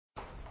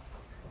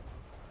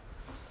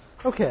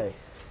Okay.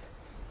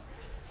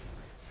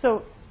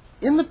 So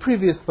in the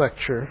previous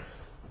lecture,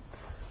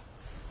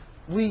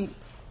 we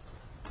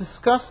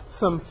discussed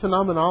some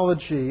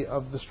phenomenology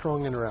of the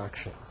strong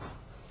interactions.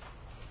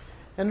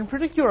 And in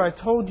particular, I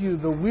told you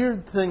the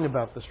weird thing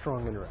about the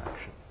strong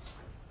interactions,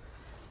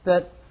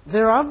 that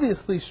they're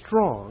obviously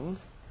strong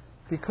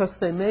because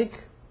they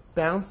make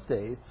bound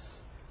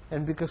states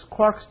and because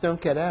quarks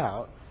don't get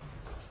out,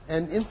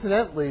 and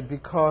incidentally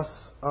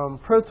because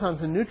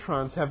protons and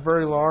neutrons have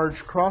very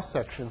large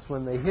cross-sections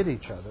when they hit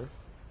each other.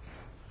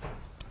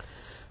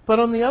 But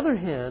on the other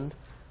hand,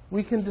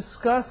 we can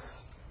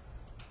discuss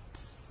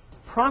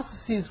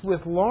processes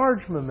with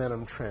large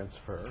momentum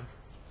transfer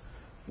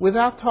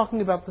without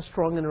talking about the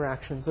strong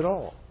interactions at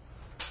all.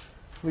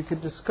 We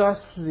could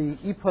discuss the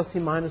E plus E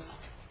minus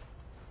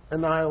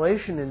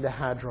annihilation into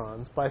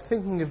hadrons by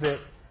thinking of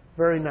it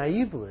very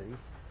naively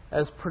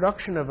as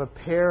production of a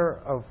pair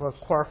of a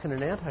quark and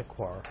an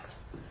antiquark,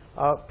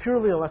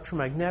 purely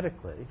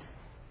electromagnetically.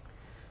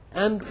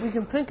 And we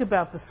can think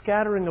about the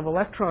scattering of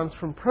electrons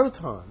from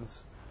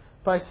protons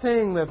by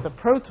saying that the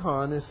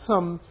proton is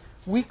some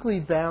weakly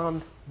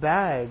bound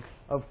bag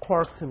of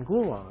quarks and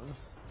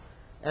gluons,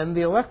 and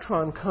the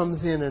electron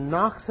comes in and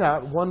knocks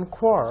out one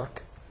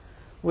quark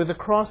with a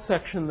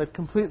cross-section that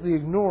completely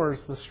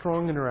ignores the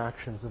strong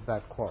interactions of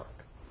that quark.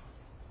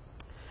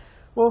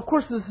 Well, of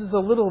course, this is a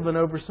little of an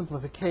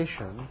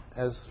oversimplification,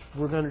 as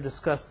we're going to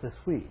discuss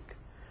this week.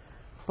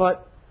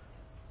 But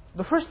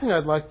the first thing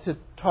I'd like to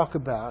talk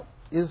about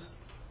is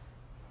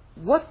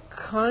what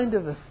kind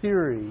of a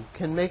theory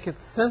can make it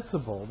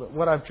sensible that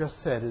what I've just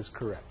said is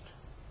correct.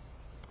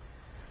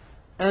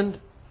 And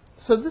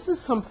so this is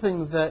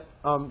something that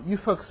you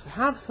folks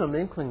have some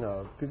inkling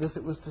of because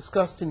it was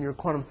discussed in your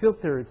quantum field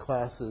theory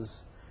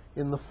classes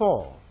in the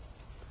fall.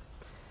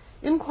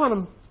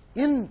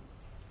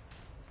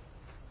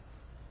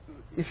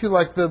 If you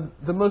like,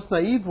 the most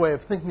naive way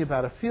of thinking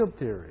about a field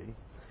theory,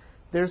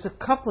 there's a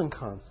coupling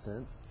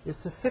constant.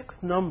 It's a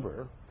fixed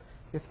number.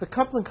 If the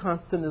coupling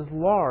constant is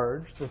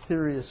large, the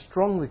theory is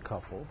strongly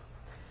coupled.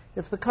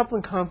 If the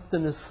coupling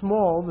constant is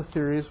small, the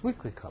theory is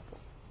weakly coupled.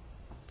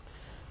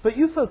 But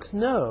you folks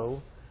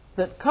know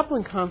that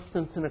coupling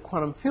constants in a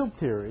quantum field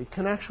theory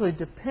can actually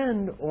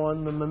depend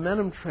on the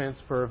momentum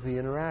transfer of the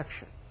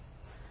interaction.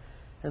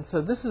 And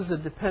so this is a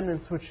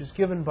dependence which is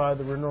given by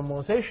the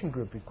renormalization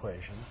group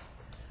equation,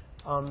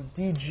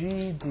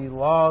 dg d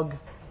log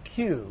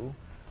q,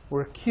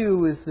 where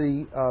q is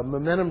the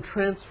momentum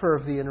transfer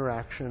of the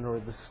interaction, or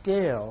the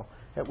scale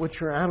at which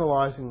you're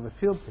analyzing the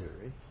field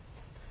theory.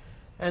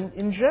 And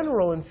in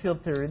general, in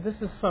field theory,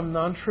 this is some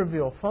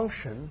non-trivial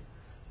function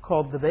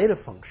called the beta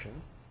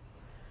function.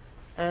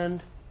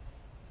 And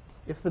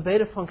if the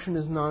beta function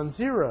is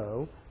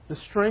non-zero, the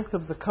strength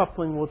of the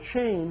coupling will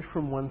change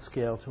from one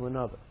scale to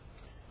another.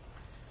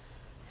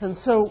 And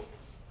so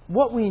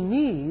what we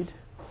need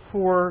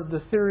for the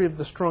theory of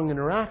the strong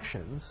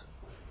interactions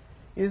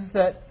is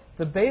that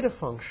the beta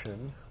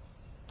function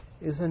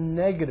is a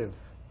negative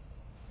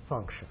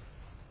function.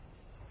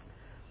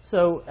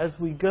 So as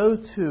we go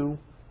to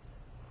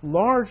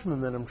large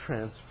momentum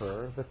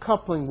transfer, the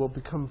coupling will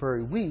become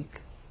very weak.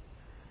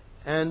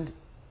 And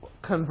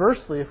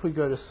conversely, if we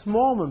go to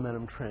small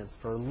momentum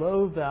transfer,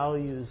 low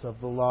values of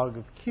the log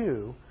of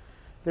q,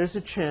 there's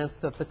a chance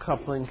that the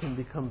coupling can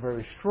become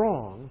very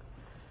strong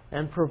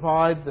and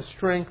provide the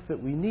strength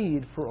that we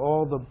need for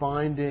all the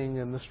binding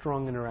and the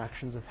strong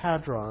interactions of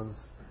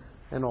hadrons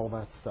and all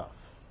that stuff.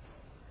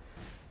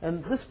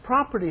 And this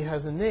property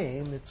has a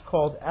name. It's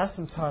called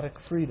asymptotic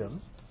freedom.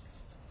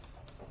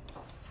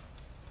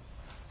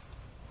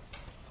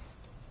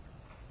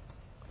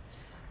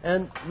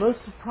 And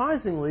most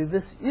surprisingly,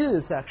 this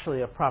is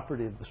actually a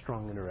property of the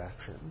strong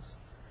interactions,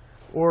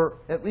 or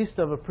at least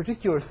of a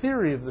particular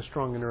theory of the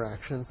strong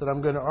interactions that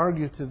I'm going to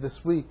argue to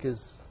this week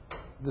is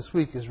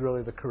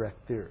really the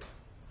correct theory.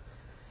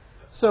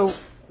 So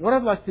what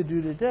I'd like to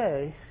do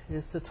today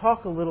is to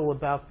talk a little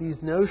about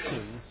these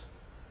notions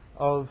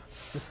of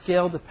the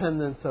scale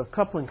dependence of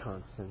coupling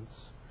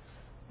constants.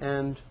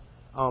 And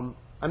I'm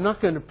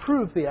not going to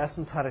prove the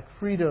asymptotic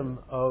freedom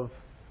of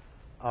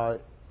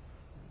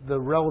the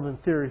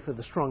relevant theory for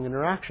the strong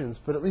interactions,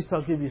 but at least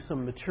I'll give you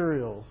some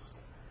materials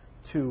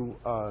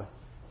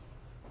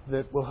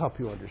that will help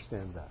you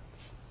understand that.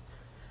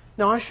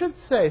 Now, I should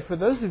say, for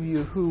those of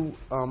you who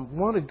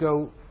want to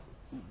go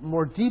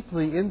more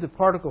deeply into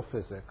particle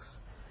physics,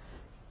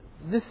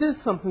 this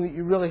is something that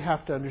you really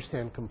have to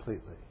understand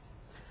completely.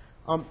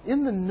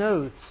 In the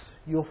notes,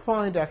 you'll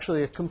find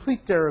actually a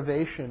complete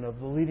derivation of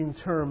the leading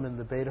term in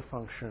the beta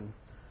function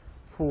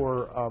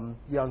for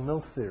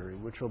Young-Mills theory,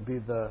 which will be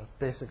the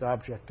basic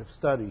object of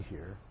study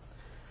here.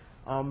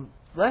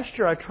 Last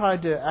year, I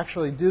tried to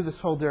actually do this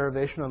whole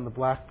derivation on the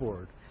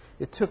blackboard.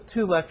 It took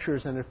 2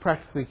 lectures, and it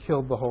practically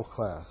killed the whole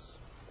class.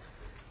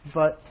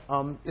 But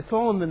it's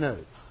all in the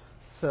notes,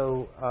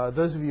 so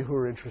those of you who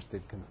are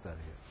interested can study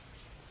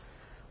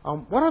it.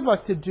 What I'd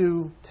like to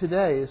do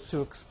today is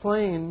to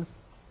explain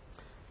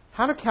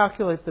how to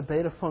calculate the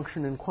beta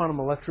function in quantum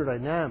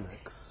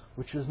electrodynamics,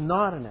 which is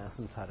not an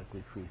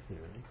asymptotically free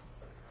theory,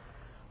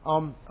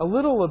 a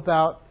little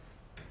about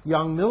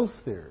Yang-Mills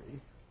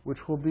theory,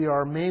 which will be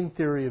our main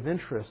theory of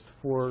interest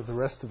for the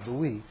rest of the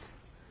week.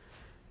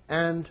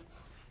 And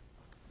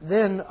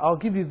then I'll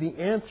give you the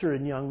answer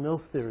in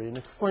Yang-Mills theory and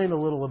explain a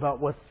little about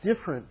what's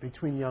different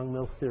between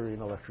Yang-Mills theory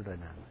and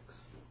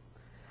electrodynamics.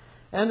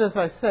 And as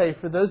I say,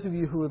 for those of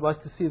you who would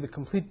like to see the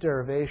complete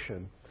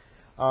derivation,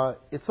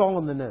 it's all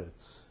in the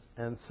notes.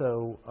 And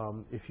so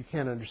if you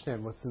can't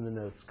understand what's in the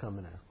notes, come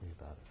and ask me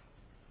about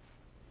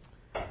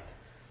it.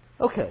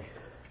 OK.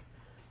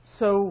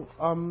 So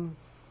a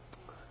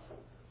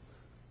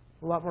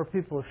lot more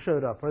people have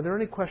showed up. Are there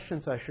any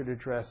questions I should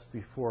address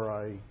before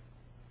I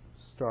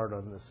start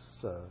on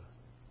this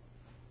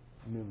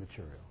new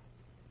material?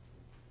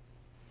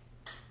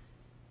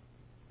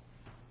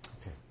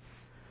 Okay.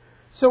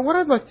 So what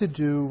I'd like to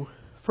do,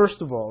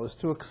 first of all, is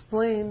to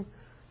explain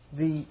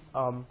the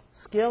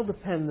scale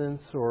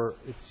dependence, or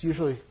it's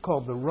usually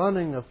called the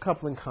running of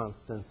coupling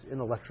constants in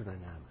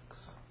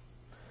electrodynamics.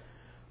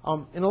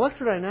 In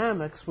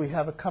electrodynamics, we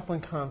have a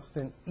coupling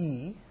constant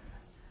E,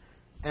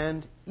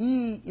 and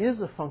E is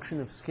a function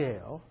of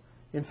scale,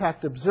 in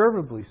fact,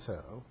 observably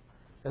so,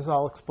 as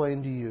I'll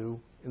explain to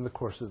you in the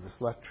course of this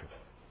lecture.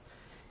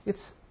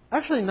 It's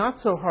actually not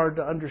so hard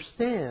to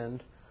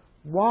understand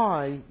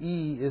why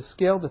E is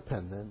scale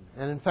dependent,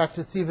 and in fact,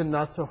 it's even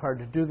not so hard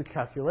to do the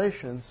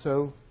calculation,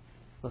 so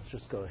let's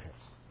just go ahead.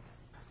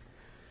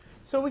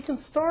 So we can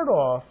start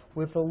off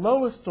with the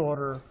lowest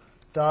order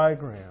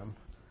diagram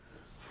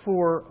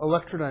for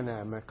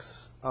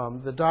electrodynamics,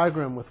 the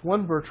diagram with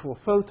one virtual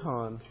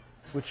photon,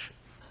 which,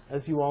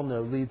 as you all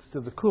know, leads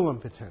to the Coulomb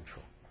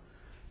potential.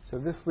 So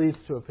this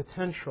leads to a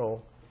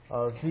potential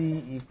of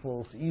V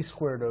equals E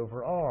squared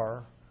over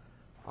R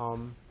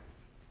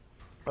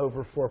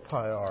over 4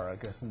 pi r, I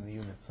guess, in the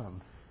units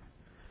I'm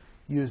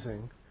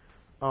using.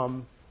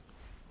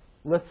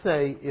 Let's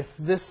say if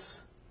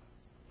this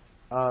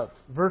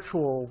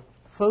virtual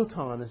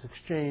photon is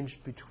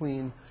exchanged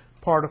between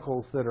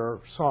particles that are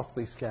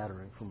softly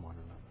scattering from one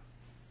another.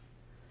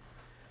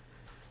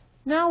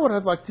 Now what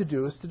I'd like to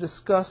do is to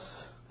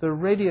discuss the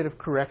radiative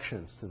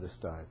corrections to this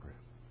diagram.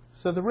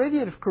 So the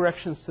radiative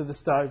corrections to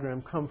this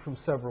diagram come from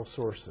several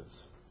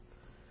sources.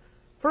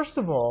 First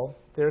of all,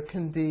 there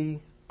can be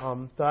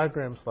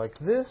diagrams like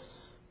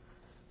this.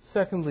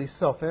 Secondly,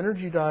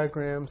 self-energy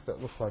diagrams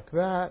that look like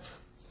that.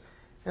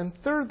 And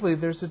thirdly,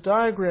 there's a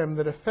diagram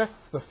that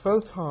affects the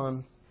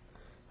photon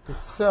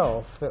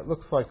itself that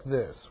looks like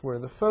this, where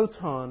the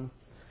photon,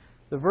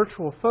 the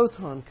virtual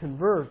photon,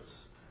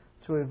 converts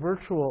to a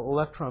virtual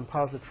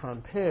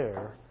electron-positron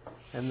pair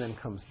and then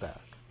comes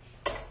back.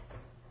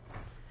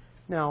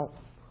 Now,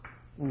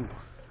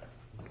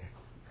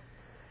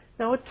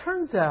 Now it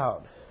turns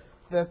out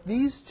that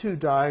these two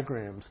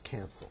diagrams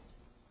cancel.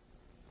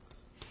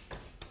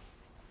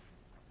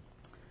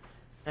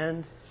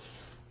 And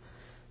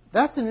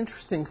that's an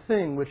interesting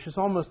thing, which is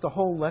almost a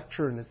whole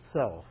lecture in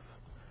itself.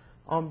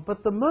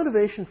 But the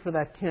motivation for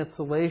that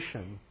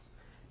cancellation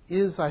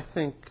is, I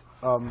think,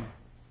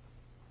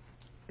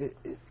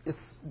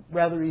 it's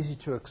rather easy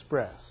to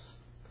express.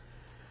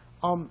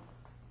 The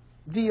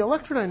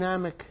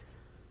electrodynamic,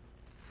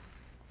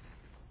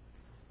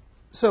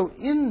 so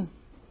in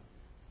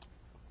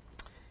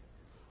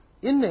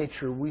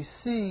nature, we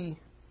see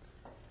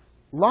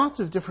lots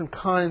of different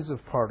kinds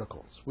of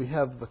particles. We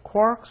have the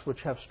quarks,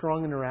 which have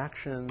strong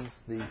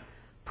interactions, the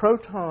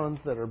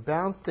protons that are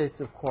bound states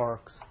of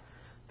quarks,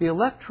 the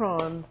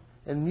electron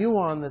and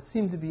muon that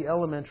seem to be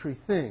elementary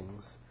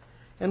things.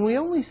 And we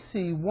only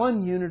see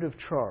one unit of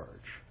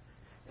charge.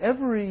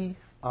 Every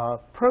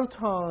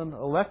proton,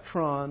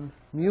 electron,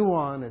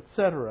 muon,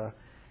 etc.,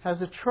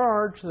 has a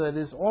charge that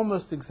is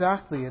almost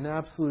exactly in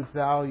absolute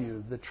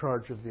value the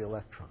charge of the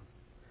electron.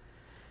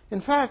 In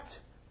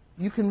fact,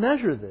 you can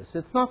measure this.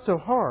 It's not so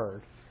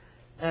hard.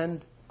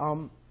 And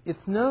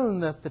it's known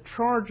that the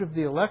charge of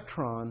the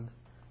electron,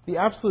 the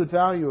absolute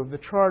value of the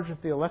charge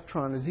of the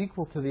electron, is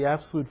equal to the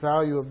absolute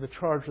value of the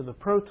charge of the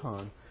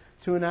proton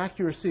to an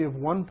accuracy of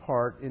 1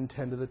 part in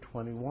 10 to the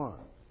 21.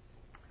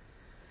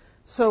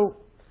 So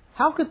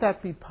how could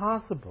that be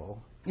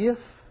possible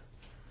if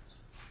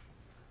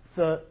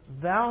the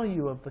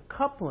value of the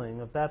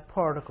coupling of that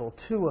particle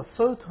to a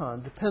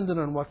photon depended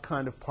on what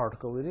kind of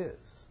particle it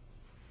is?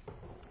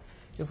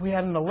 If we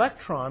had an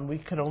electron, we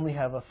could only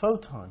have a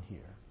photon here.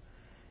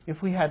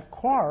 If we had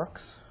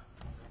quarks,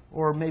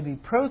 or maybe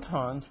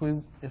protons,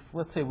 if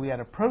let's say we had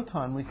a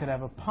proton, we could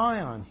have a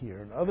pion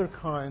here and other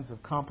kinds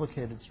of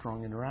complicated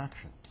strong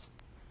interactions.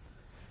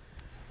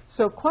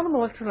 So quantum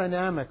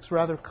electrodynamics,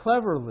 rather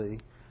cleverly,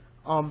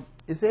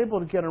 is able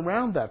to get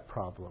around that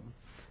problem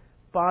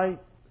by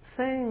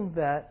saying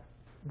that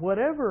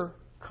whatever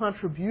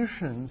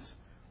contributions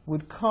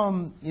would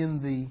come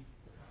in the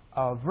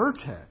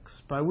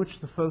vertex by which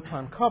the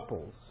photon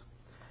couples,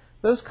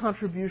 those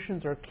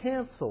contributions are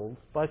canceled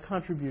by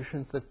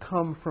contributions that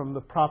come from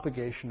the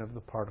propagation of the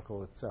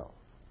particle itself.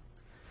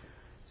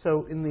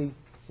 So in the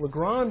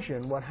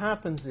Lagrangian, what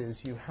happens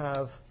is you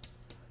have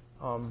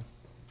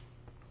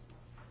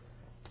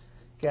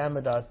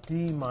gamma dot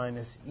d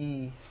minus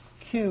E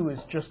Q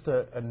is just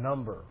a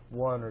number,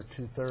 1 or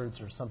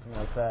 2/3 or something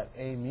like that,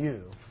 a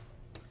mu.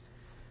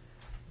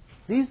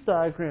 These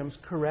diagrams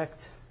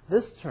correct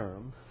this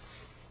term.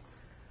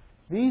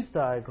 These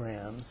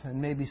diagrams,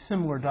 and maybe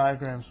similar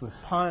diagrams with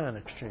pion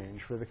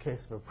exchange for the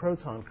case of a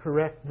proton,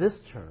 correct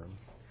this term.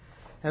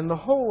 And the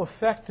whole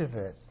effect of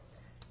it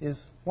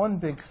is one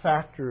big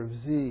factor of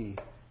z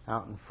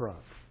out in front.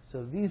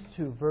 So these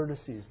two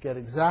vertices get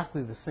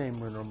exactly the same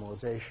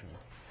renormalization.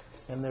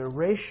 And their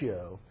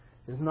ratio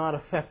is not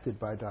affected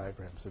by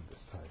diagrams of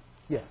this type.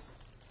 Yes?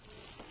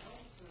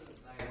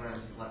 Diagrams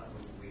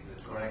with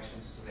the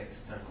corrections to the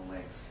external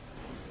legs.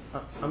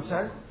 I'm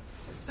sorry?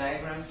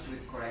 Diagrams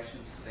with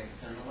corrections to the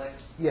external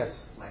legs?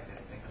 Yes. Like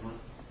that second one.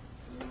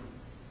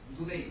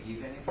 Do they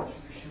give any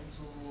contribution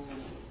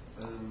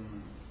to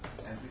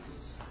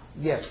amplitudes?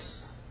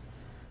 Yes.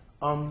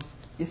 I'm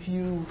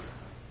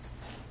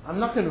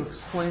not going to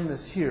explain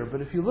this here, but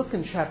if you look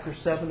in chapter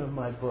 7 of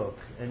my book,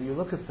 and you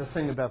look at the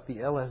thing about the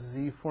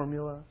LSZ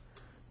formula,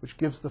 which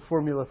gives the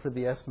formula for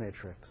the S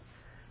matrix,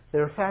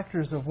 there are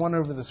factors of 1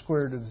 over the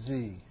square root of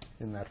z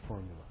in that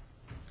formula.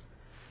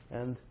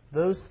 And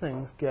those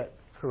things get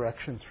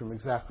corrections from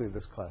exactly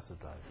this class of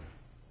diagram.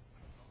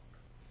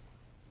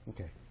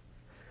 Okay.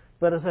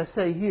 But as I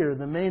say here,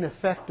 the main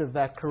effect of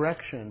that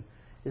correction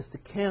is to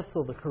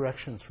cancel the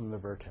corrections from the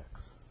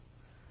vertex.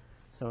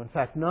 So in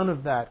fact, none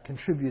of that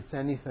contributes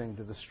anything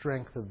to the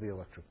strength of the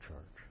electric charge.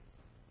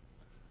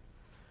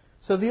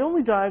 So the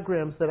only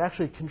diagrams that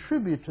actually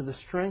contribute to the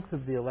strength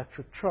of the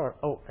electric charge,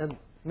 oh, and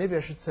maybe I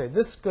should say,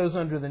 this goes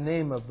under the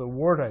name of the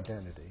Ward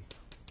identity,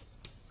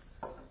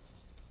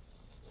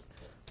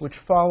 which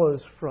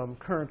follows from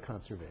current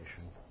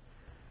conservation.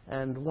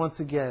 And once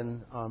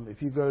again,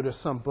 if you go to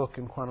some book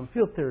in quantum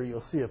field theory,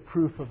 you'll see a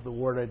proof of the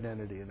Ward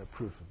identity and a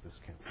proof of this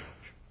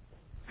cancellation.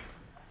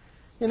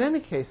 In any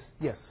case,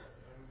 yes?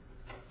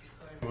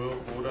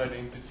 What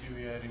identity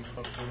we had in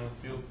quantum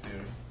field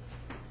theory?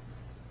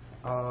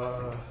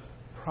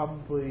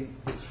 Probably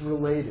it's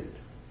related,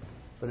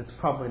 but it's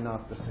probably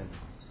not the same.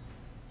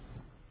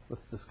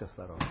 Let's discuss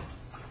that over.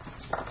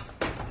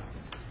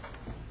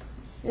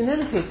 In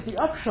any case, the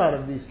upshot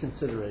of these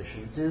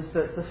considerations is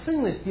that the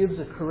thing that gives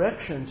a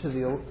correction to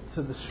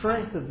the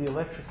strength of the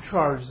electric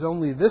charge is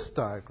only this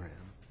diagram,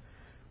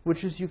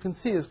 which, as you can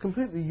see, is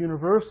completely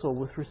universal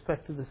with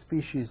respect to the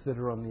species that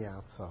are on the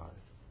outside.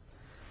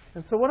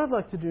 And so what I'd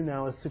like to do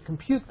now is to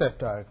compute that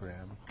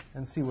diagram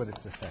and see what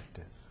its effect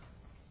is.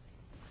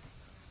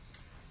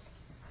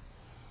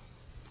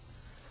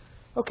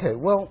 Okay,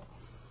 well,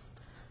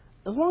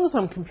 as long as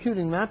I'm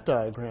computing that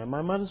diagram,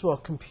 I might as well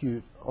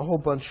compute a whole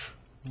bunch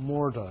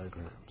more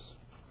diagrams.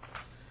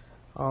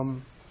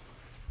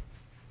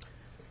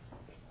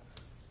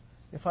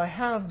 If I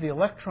have the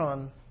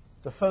electron,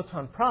 the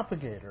photon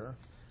propagator,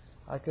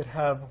 I could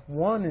have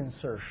one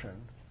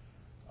insertion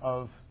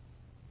of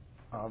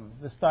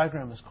this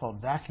diagram is called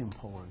vacuum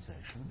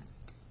polarization.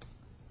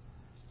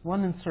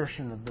 One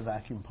insertion of the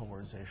vacuum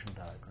polarization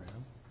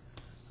diagram.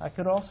 I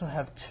could also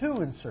have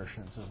two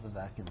insertions of the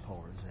vacuum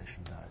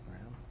polarization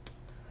diagram,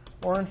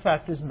 or in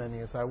fact as many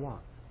as I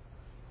want.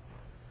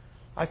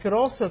 I could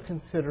also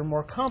consider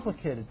more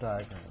complicated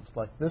diagrams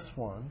like this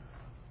one,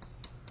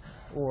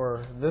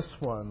 or this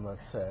one,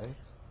 let's say,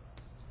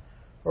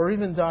 or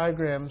even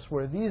diagrams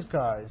where these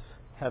guys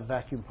have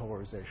vacuum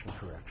polarization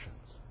corrections.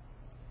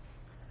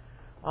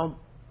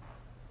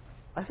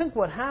 I think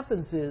what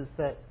happens is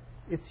that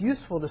it's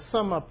useful to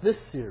sum up this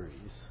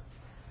series,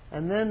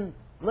 and then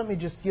let me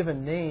just give a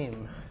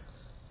name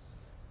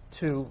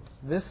to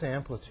this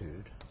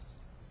amplitude.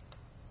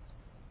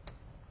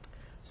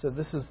 So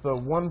this is the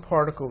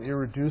one-particle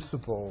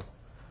irreducible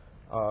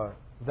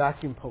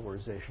vacuum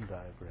polarization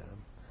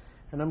diagram.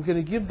 And I'm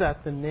going to give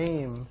that the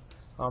name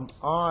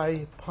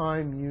I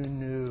pi mu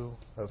nu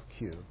of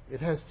Q. It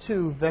has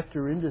two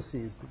vector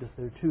indices because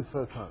there are two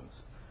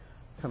photons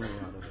coming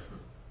out of it.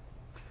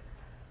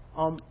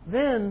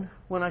 Then,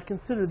 when I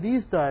consider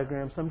these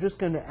diagrams, I'm just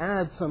going to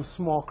add some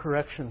small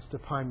corrections to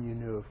pi mu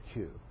nu of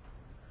Q.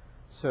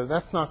 So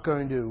that's not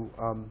going to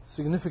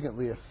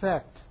significantly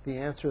affect the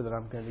answer that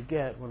I'm going to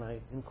get when I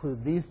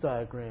include these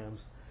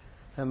diagrams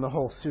and the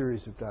whole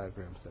series of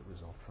diagrams that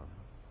result from them.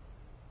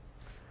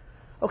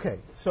 Okay,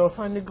 so if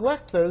I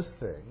neglect those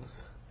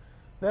things,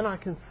 then I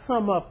can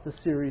sum up the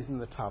series in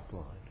the top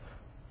line.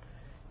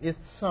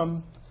 It's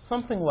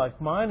something like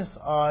minus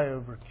I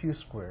over Q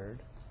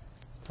squared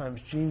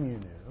times G mu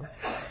nu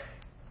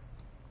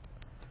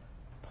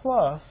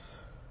plus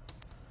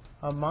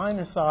a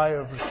minus I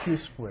over Q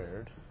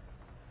squared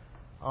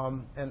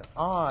and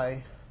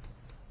I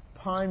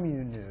pi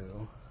mu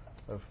nu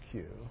of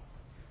Q,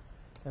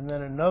 and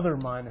then another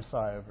minus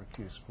I over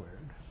Q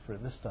squared for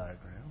this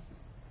diagram.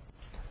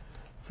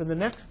 For the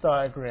next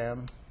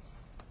diagram,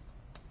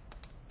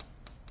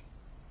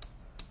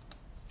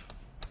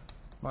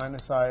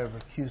 minus I over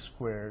Q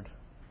squared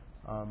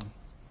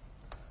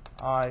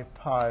I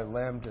pi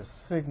lambda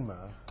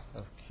sigma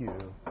of Q,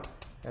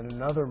 and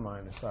another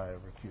minus I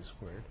over Q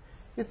squared.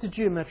 It's a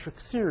geometric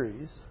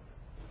series,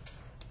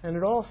 and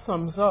it all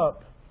sums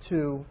up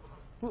to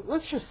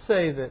let's just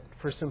say that,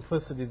 for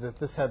simplicity, that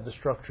this had the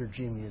structure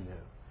G mu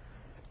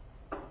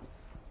nu.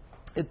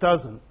 It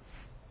doesn't,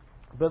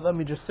 but let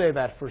me just say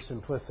that for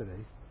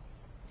simplicity.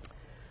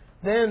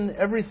 Then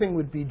everything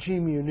would be G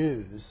mu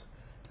nu's,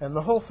 and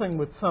the whole thing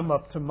would sum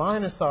up to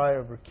minus I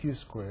over Q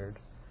squared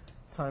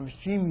times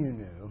G mu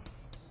nu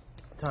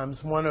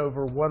times 1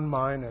 over 1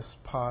 minus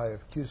pi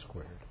of Q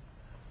squared.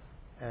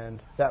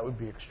 And that would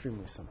be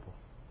extremely simple.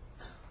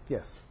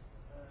 Yes?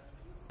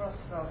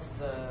 Cross out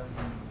the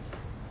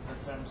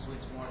terms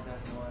with more than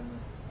one,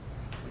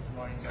 with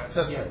more That's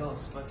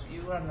variables, but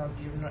you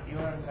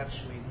aren't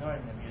actually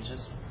ignoring them. You're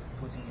just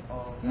putting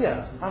all.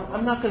 Yeah,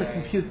 I'm not going to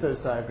compute those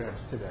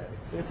diagrams today.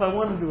 If I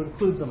wanted to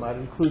include them, I'd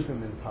include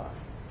them in pi.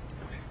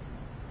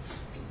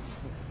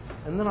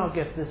 And then I'll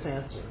get this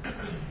answer.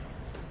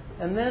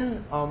 And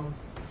then,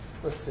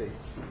 let's see.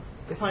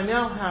 If I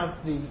now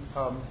have the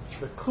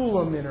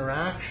Coulomb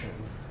interaction,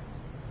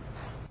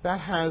 that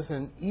has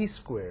an E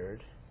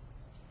squared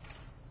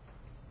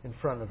in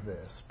front of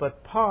this.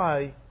 But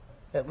pi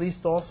at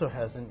least also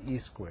has an E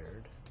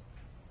squared.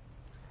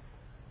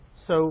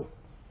 So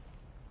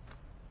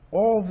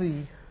all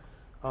the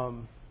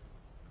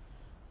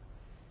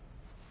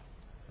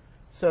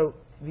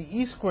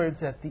E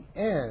squareds at the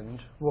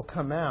end will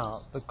come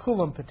out. The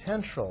Coulomb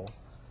potential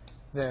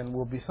then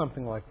will be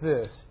something like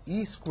this: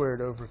 E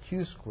squared over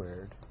Q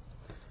squared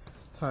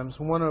times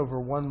 1 over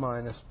 1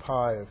 minus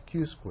pi of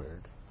Q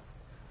squared.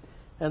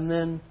 And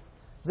then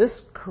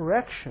this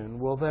correction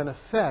will then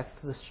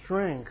affect the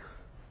strength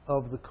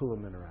of the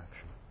Coulomb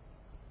interaction.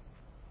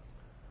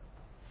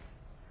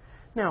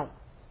 Now,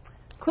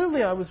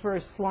 clearly I was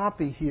very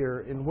sloppy here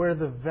in where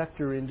the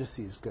vector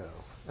indices go.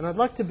 And I'd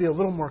like to be a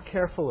little more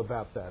careful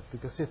about that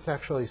because it's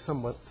actually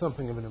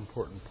something of an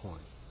important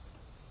point.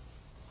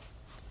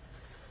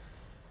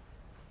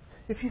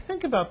 If you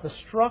think about the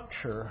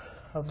structure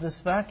of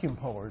this vacuum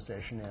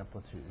polarization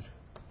amplitude,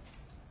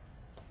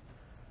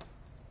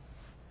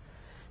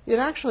 it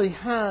actually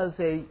has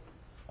a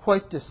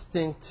quite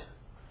distinct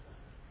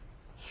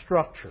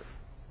structure.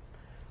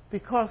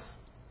 Because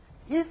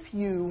if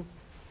you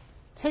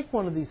take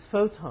one of these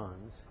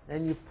photons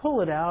and you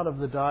pull it out of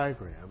the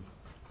diagram,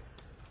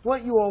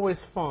 what you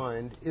always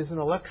find is an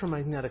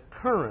electromagnetic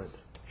current,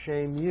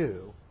 J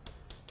mu.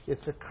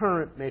 It's a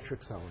current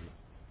matrix element.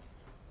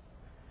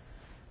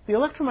 The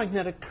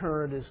electromagnetic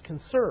current is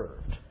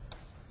conserved.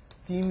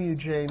 D mu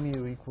J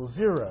mu equals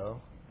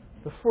 0.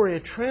 The Fourier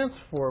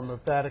transform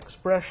of that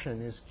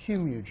expression is Q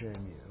mu J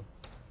mu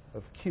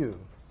of Q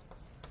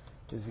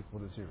is equal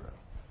to 0.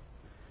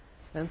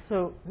 And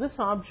so this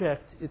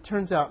object, it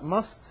turns out,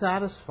 must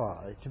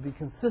satisfy, to be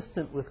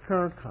consistent with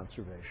current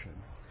conservation,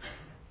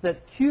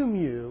 that Q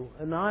mu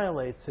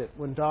annihilates it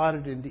when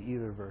dotted into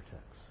either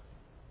vertex.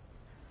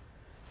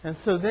 And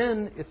so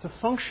then it's a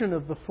function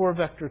of the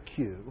 4-vector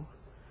Q,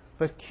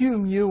 but Q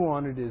mu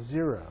on it is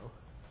 0.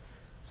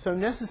 So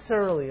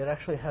necessarily it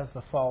actually has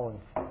the following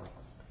form: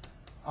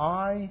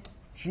 I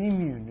G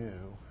mu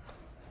nu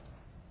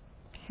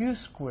Q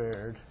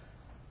squared,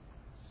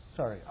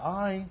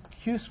 I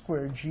Q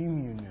squared G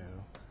mu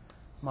nu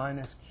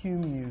minus Q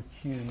mu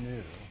Q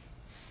nu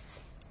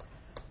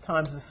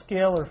times the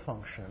scalar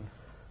function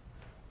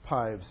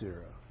pi of 0.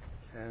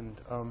 And,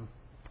 I'm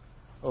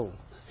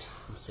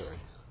sorry.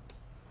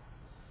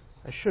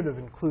 I should have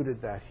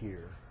included that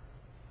here.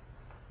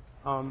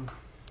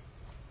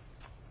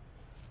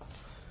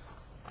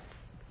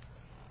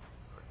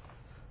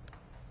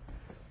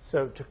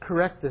 So to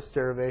correct this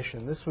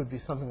derivation, this would be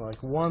something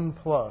like 1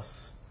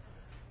 plus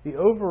the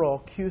overall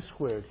Q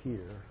squared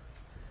here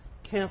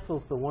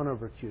cancels the 1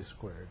 over Q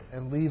squared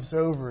and leaves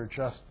over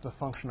just the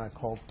function I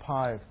called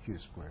pi of Q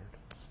squared.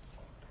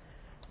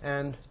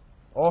 And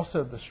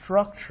also the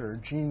structure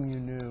G mu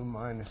nu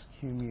minus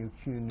Q mu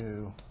Q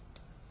nu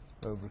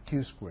over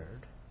Q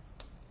squared.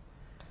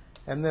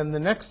 And then the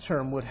next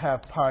term would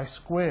have pi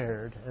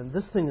squared, and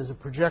this thing is a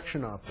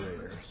projection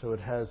operator, so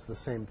it has the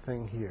same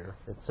thing here,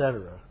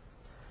 etc.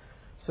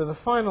 So the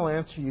final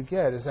answer you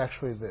get is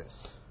actually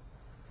this.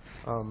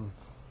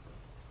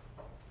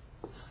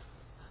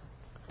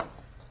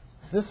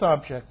 This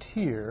object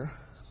here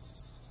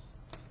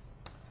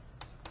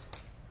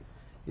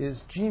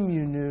is G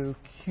mu nu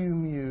Q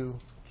mu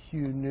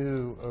Q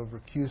nu over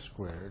Q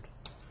squared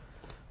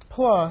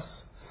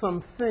plus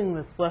something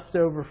that's left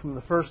over from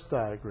the first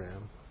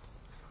diagram,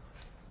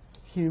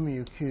 Q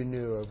mu Q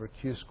nu over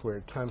Q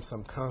squared times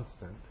some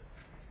constant.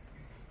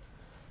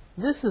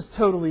 This is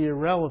totally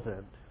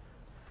irrelevant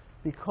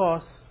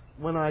because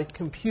when I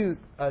compute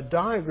a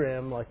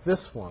diagram like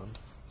this one,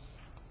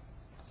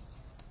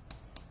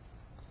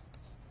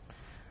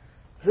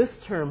 this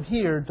term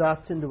here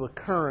dots into a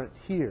current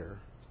here.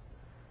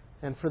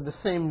 And for the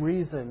same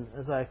reason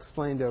as I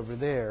explained over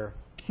there,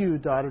 Q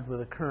dotted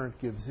with a current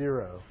gives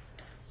 0.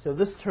 So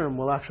this term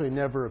will actually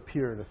never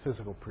appear in a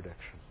physical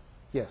prediction.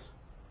 Yes?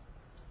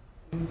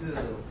 In the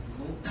loop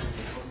with the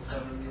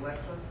photon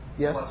electron,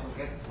 yes? what you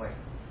get is like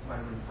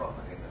Feynman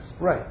propagators.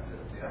 Right.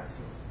 The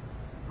actual.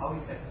 How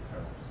is that a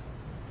current?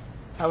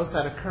 How is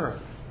that a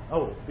current?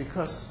 Oh,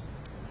 because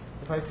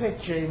if I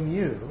take J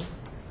mu,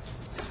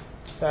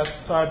 that's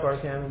psi bar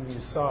gamma mu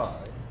psi.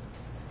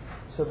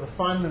 So the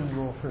Feynman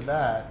rule for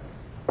that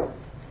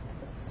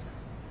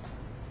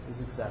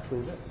is exactly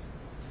this,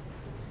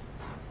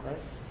 right?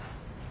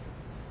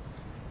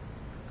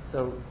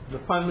 So the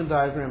Feynman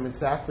diagram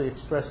exactly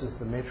expresses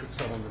the matrix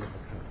element of the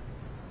current.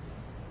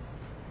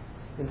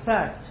 In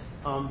fact,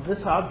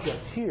 this object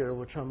here,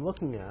 which I'm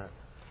looking at,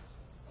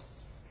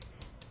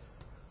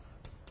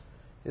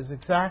 is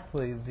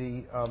exactly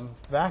the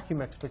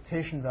vacuum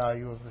expectation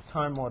value of the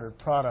time-ordered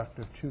product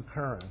of two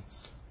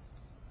currents,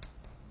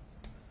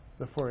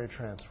 the Fourier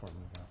transform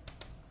of that.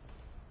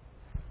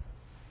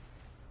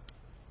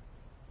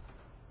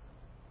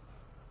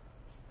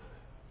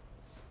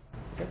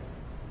 Okay.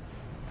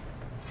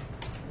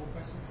 More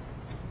questions?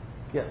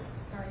 Yes?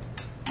 Sorry.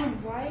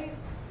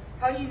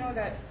 How do you know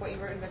that what you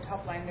wrote in the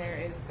top line there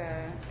is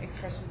the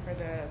expression for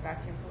the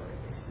vacuum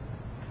polarization?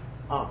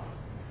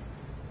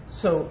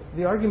 So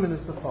the argument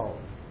is the following.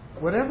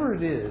 Whatever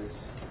it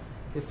is,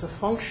 it's a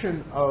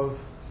function of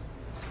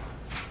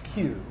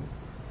Q,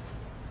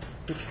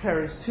 which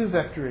carries two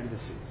vector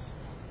indices.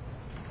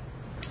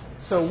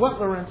 So what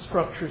Lorentz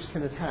structures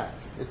can it have?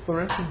 It's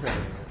Lorentz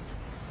invariant.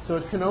 So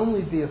it can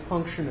only be a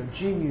function of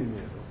G mu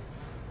nu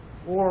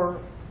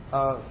or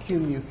Q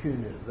mu Q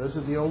nu. Those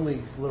are the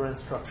only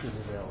Lorentz structures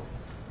available.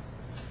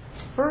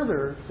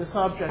 Further, this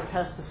object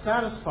has to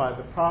satisfy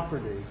the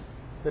property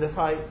that if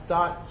I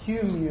dot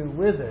Q mu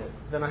with it,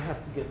 then I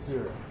have to get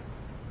 0.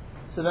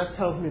 So that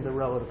tells me the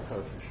relative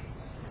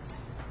coefficients.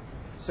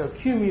 So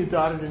Q mu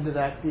dotted into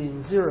that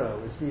being 0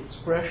 is the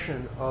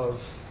expression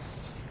of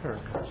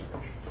current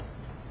conservation.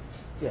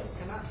 Yes?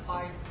 Can I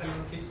pi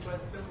K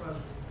squared still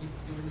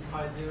given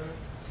pi 0?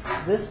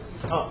 This?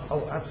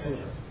 Oh,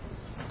 absolutely.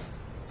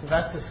 So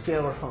that's a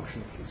scalar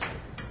function of Q squared.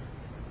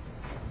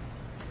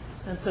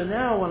 And so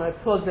now when I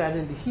plug that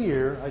into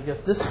here, I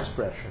get this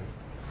expression.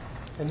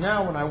 And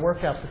now when I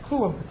work out the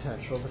Coulomb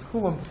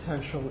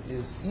potential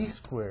is E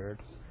squared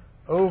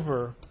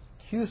over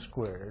Q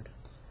squared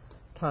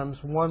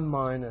times 1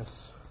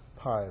 minus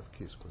pi of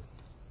Q squared.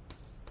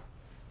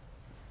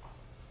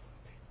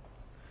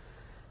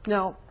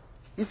 Now,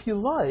 if you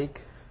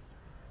like,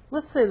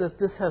 let's say that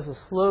this has a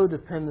slow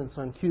dependence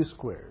on Q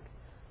squared.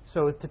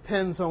 So it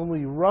depends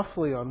only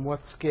roughly on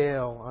what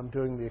scale I'm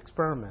doing the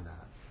experiment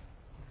at.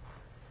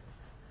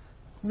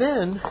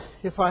 Then,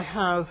 if I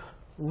have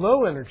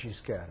low energy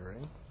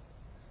scattering,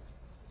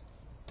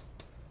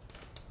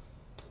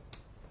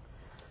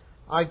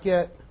 I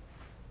can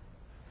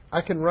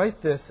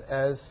write this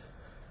as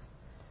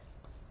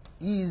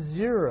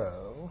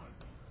E0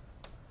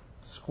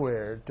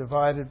 squared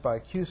divided by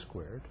Q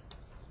squared,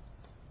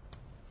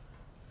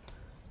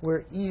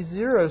 where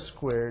E0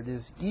 squared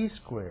is E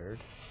squared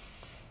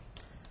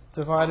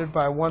divided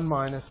by 1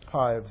 minus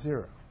pi of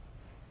 0.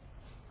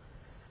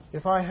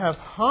 If I have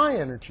high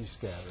energy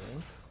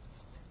scattering,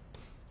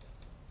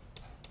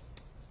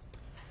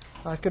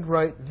 I could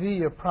write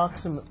V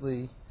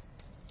approximately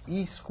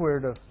E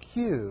squared of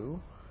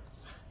Q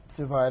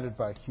divided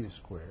by Q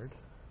squared,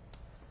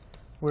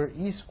 where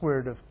E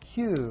squared of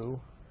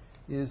Q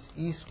is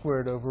E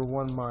squared over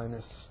 1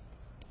 minus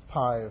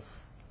pi of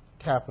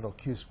capital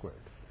Q squared.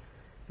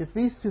 If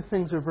these two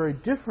things are very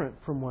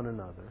different from one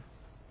another,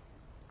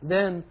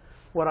 then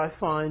what I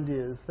find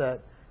is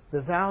that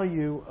the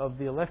value of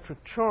the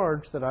electric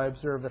charge that I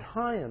observe at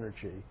high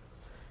energy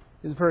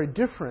is very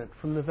different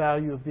from the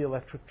value of the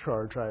electric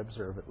charge I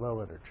observe at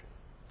low energy.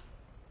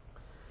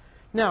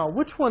 Now,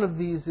 which one of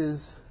these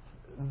is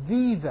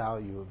the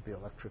value of the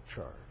electric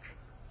charge?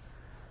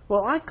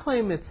 Well, I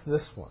claim it's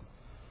this one.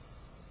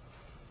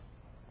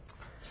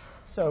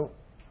 So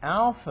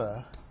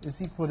alpha is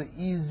equal to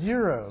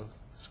E0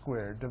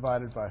 squared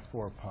divided by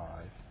 4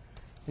 pi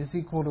is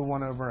equal to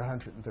 1 over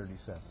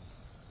 137.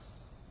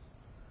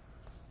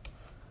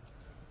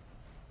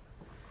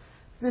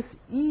 This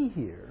E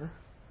here,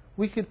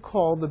 we could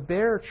call the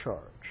bare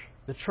charge,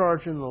 the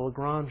charge in the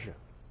Lagrangian.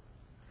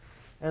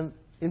 And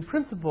in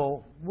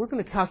principle, we're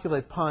going to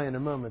calculate pi in a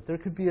moment. There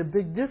could be a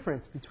big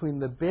difference between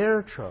the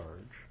bare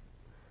charge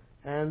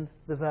and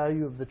the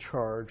value of the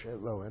charge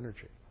at low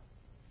energy.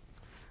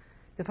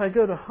 If I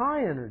go to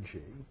high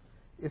energy,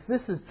 if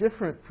this is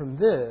different from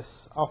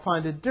this, I'll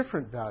find a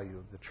different value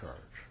of the charge.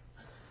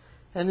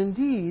 And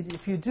indeed,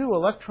 if you do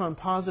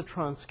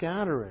electron-positron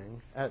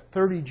scattering at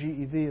 30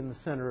 GeV in the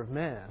center of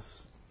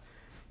mass,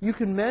 you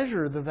can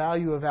measure the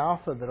value of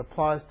alpha that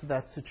applies to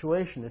that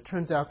situation. It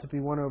turns out to be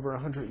 1 over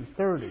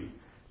 130,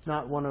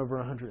 not 1 over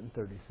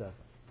 137.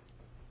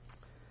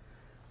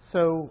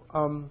 So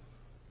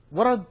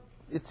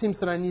it seems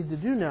that I need to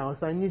do now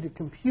is I need to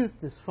compute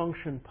this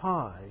function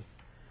pi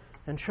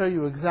and show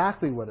you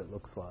exactly what it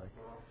looks like.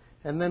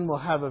 And then we'll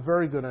have a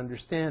very good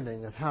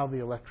understanding of how the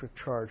electric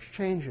charge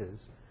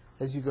changes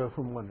as you go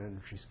from one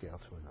energy scale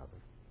to another.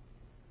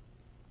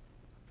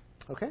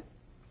 OK?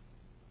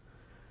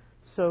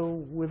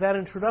 So with that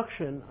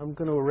introduction, I'm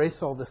going to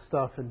erase all this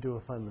stuff and do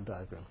a Feynman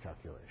diagram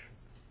calculation.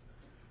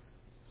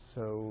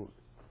 So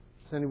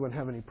does anyone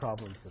have any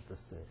problems at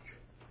this stage?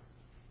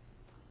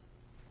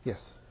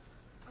 Yes?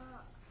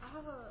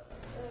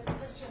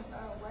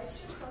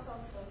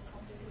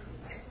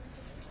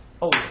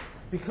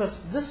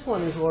 because this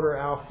one is order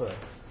alpha.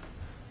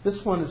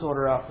 This one is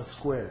order alpha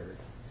squared.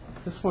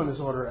 This one is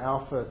order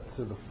alpha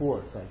to the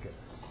fourth, I guess.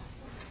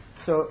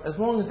 So as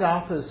long as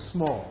alpha is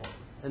small,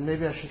 and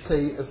maybe I should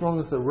say as long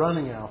as the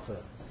running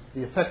alpha,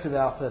 the effective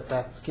alpha at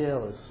that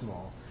scale is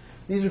small,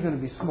 these are going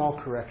to be small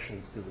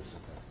corrections to this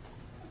effect.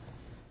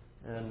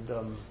 And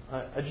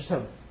I just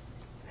have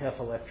half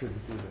a lecture to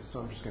do this, so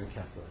I'm just going to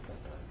calculate that.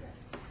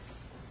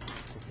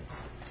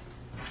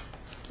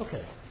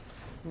 Okay,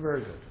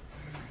 very good.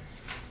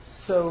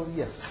 So,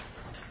 yes?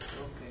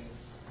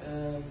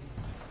 Okay.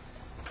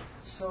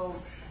 So,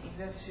 in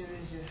that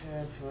series you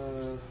have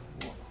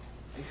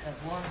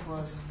 1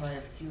 plus pi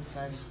of q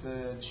times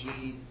the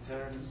g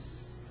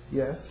terms.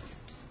 Yes.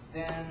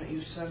 Then you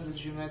sum the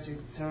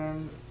geometric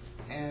term,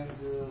 and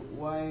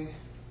why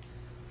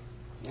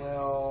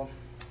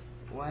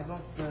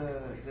don't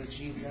the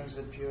g terms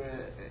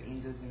appear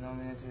in the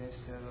denominator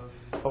instead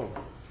of? Oh.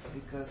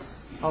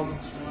 Because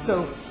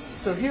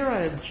so here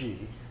I have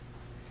g.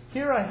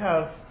 Here I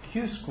have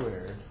q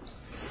squared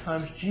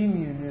times g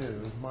mu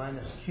nu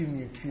minus q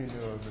mu q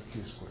nu over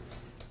q squared.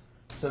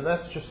 So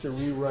that's just a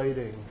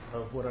rewriting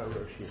of what I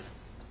wrote here.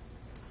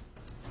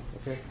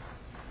 Okay?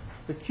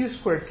 The q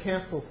squared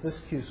cancels this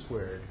q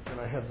squared, and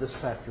I have this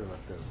factor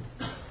left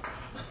over.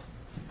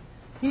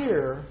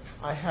 Here,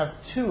 I have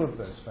 2 of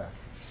those factors.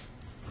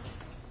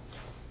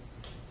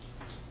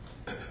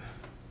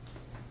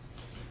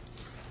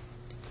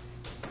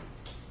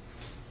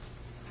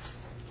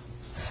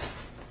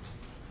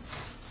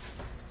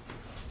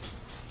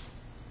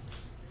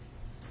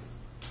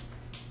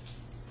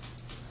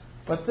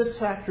 But this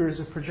factor is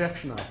a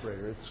projection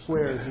operator. Its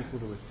square is equal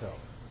to itself.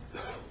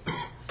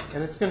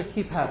 And it's going to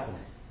keep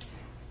happening.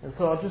 And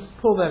so I'll just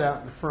pull that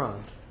out in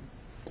front.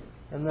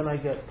 And then I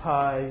get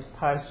pi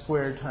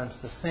squared times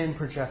the same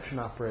projection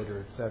operator,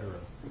 etc.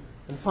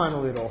 And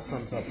finally, it all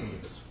sums up into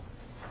this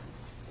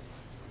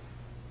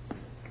one.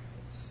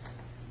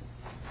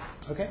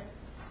 Okay?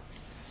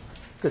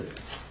 Good.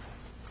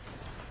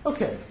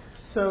 Okay,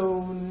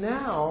 so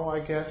now I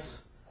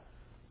guess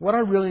what I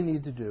really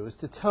need to do is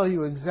to tell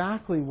you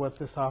exactly what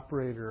this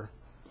operator,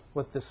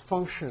 what this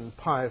function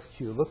pi of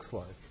q looks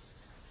like.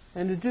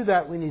 And to do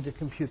that, we need to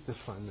compute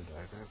this Feynman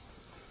diagram.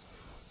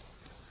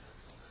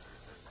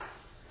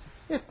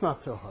 It's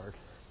not so hard.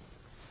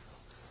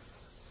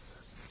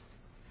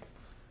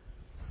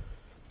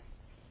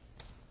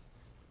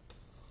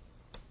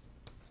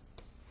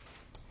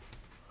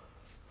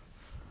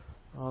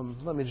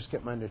 Let me just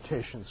get my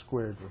notation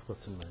squared with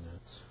what's in my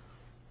notes.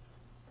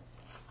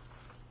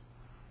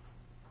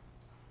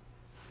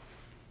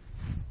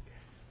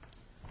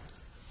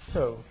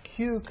 So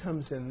q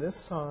comes in this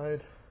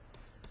side.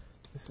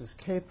 This is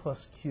k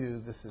plus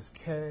q. This is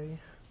k.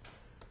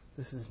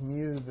 This is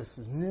mu. This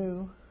is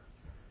nu.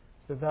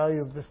 The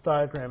value of this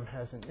diagram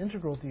has an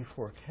integral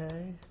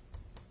d4k.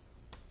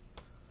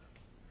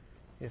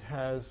 It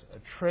has a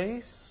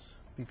trace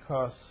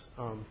because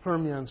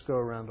fermions go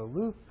around a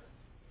loop.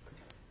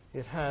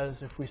 It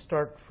has, if we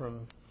start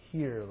from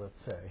here, let's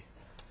say,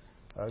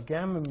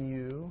 gamma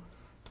mu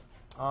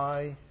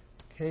I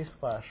k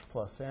slash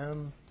plus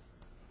m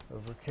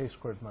over k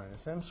squared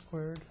minus m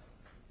squared.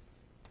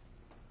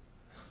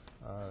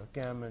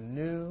 Gamma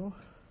nu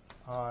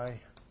I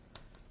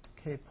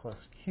k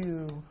plus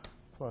q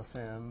plus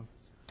m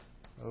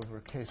over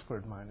k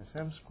squared minus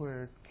m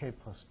squared, k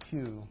plus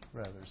q,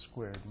 rather,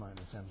 squared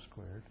minus m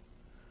squared.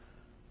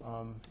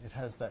 It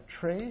has that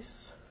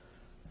trace.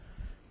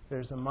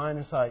 There's a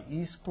minus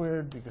IE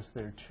squared because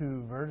there are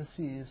 2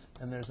 vertices,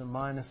 and there's a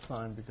minus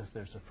sign because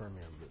there's a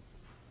fermion loop.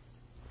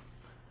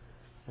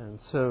 And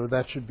so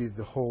that should be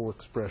the whole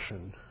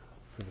expression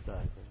for the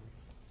diagram.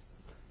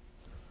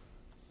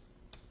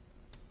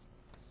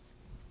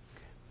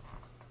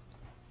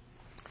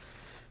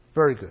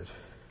 Very good.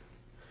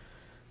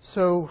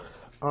 So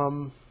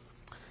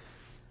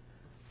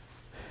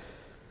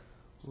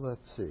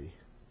let's see.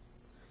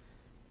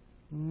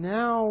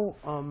 Now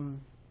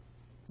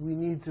we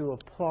need to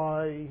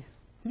apply.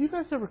 Did you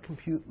guys ever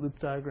compute loop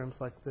diagrams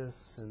like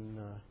this? And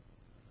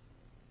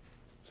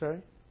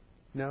sorry,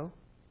 no.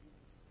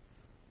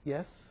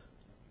 Yes.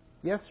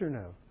 Yes or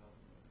no?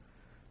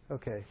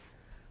 Okay.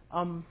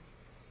 I'm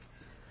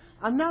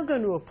now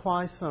going to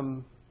apply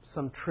some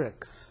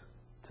tricks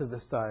to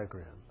this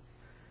diagram.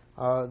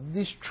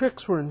 These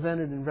tricks were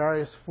invented in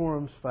various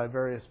forms by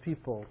various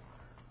people.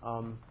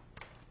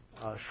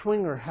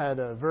 Schwinger had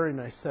a very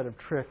nice set of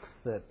tricks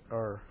that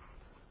are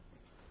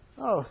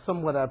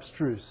somewhat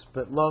abstruse,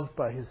 but loved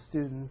by his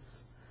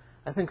students.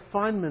 I think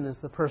Feynman is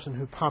the person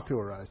who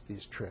popularized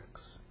these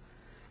tricks.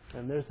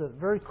 And there's a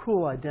very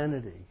cool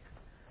identity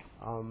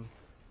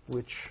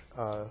which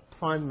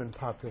Feynman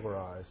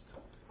popularized,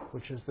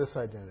 which is this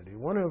identity.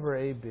 1 over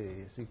AB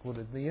is equal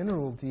to the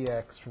integral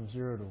dx from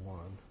 0 to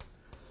 1.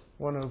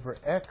 1 over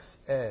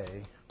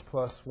xa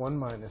plus 1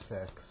 minus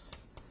x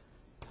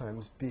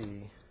times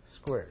b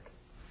squared.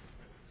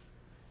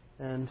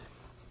 And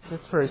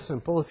it's very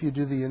simple. If you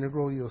do the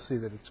integral, you'll see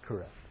that it's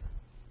correct.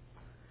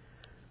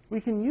 we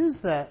can use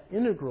that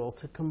integral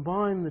to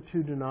combine the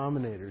two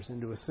denominators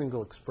into a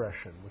single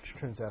expression, which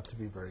turns out to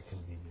be very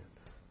convenient.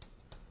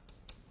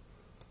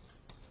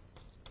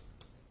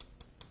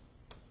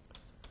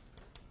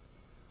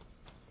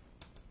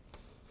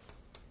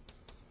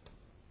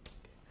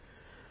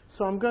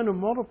 So I'm going to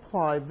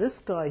multiply this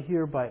guy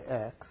here by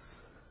x,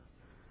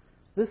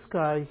 this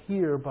guy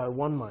here by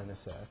 1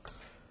 minus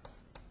x,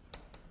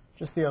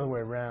 just the other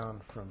way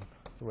around from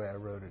the way I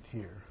wrote it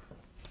here.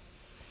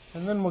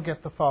 And then we'll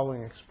get the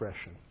following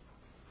expression.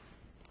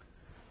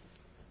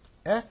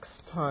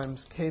 X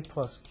times k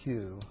plus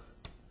q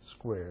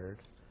squared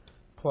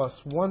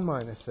plus 1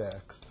 minus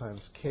x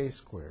times k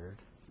squared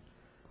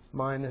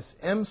minus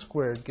m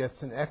squared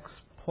gets an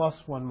x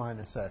plus 1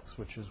 minus x,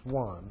 which is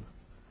 1,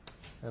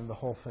 and the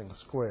whole thing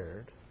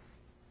squared.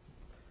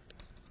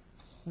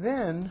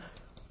 Then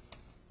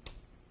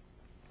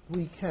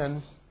we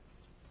can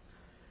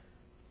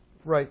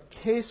write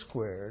k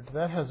squared.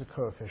 That has a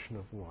coefficient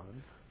of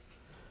 1.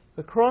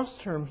 The cross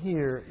term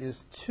here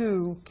is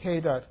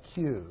 2k dot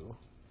q,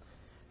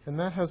 and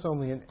that has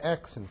only an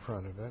x in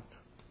front of it.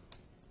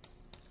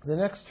 The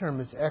next term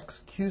is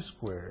xq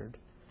squared,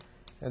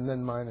 and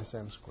then minus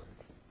m squared.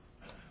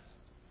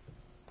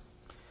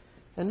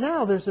 And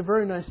now there's a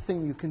very nice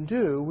thing you can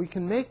do. We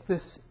can make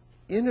this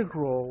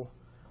integral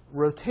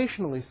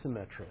rotationally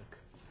symmetric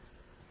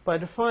by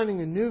defining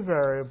a new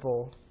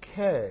variable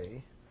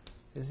k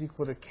is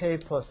equal to k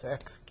plus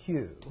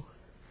xq.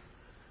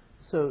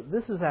 So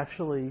this is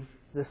actually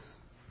this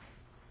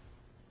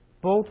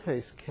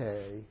boldface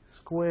k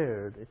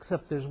squared,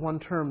 except there's one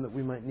term that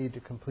we might need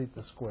to complete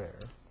the square.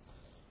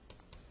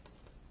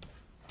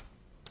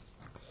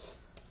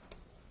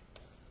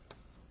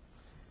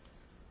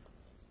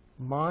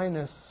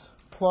 Minus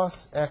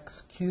plus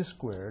xq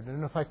squared.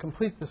 And if I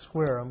complete the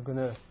square,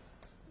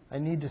 I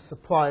need to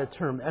supply a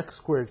term x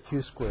squared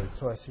q squared,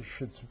 so I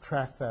should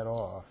subtract that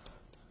off,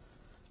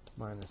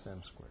 minus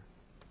m squared.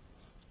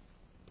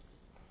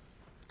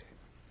 Okay.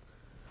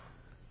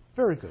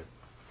 Very good.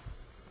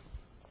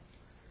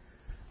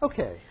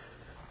 Okay.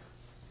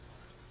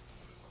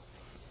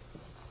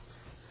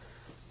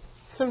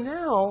 So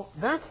now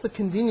that's the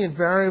convenient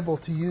variable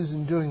to use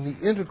in doing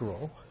the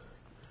integral.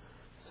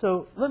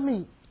 So let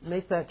me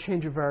make that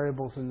change of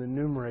variables in the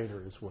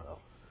numerator as well.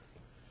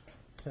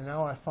 So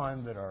now I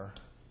find that our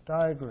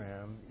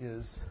diagram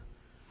is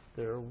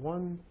there are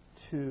 1,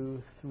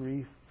 2,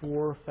 3,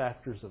 4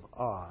 factors of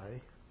I.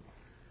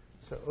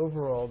 So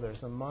overall,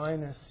 there's a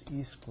minus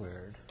e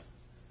squared,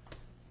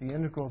 the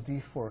integral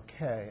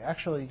d4k.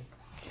 Actually,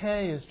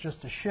 k is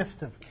just a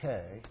shift of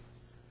k.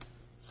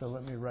 So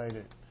let me write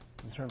it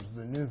in terms of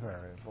the new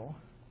variable.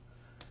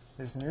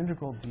 There's an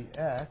integral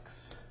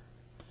dx.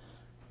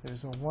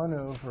 There's a 1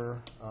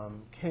 over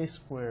k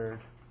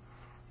squared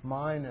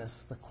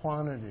minus the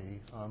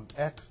quantity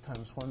x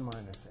times 1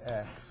 minus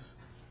x,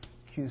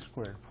 q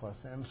squared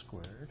plus m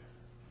squared.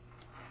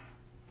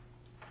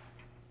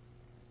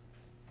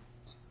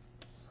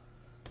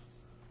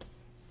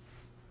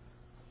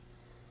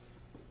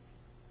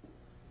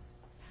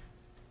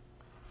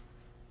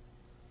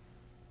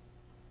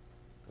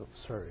 Oh,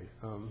 sorry,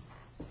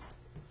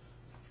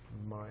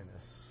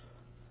 minus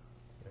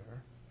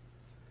there.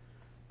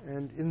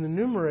 And in the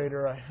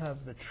numerator, I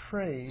have the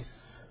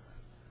trace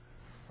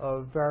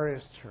of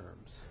various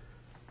terms.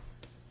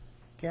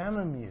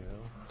 Gamma mu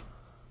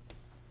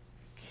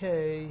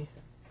k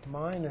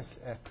minus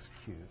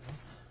xq,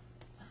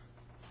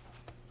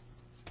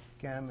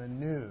 gamma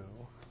nu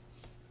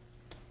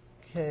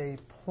k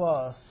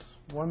plus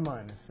 1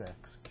 minus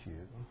xq,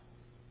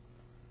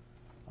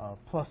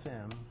 plus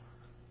m,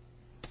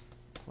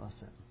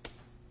 plus m.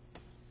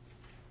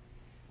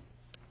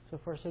 So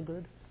far, so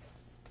good?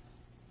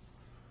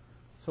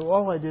 So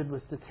all I did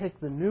was to take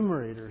the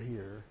numerator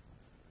here,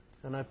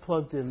 and I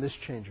plugged in this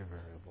change of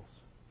variables.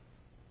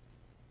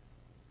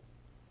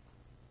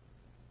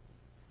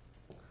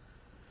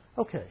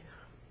 Okay.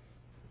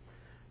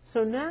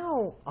 So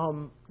now,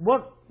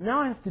 now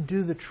I have to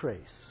do the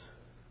trace.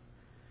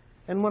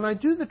 And when I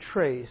do the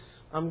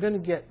trace, I'm going to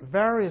get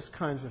various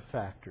kinds of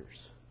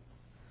factors.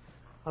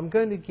 I'm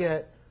going to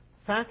get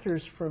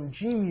factors from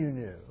g mu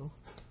nu.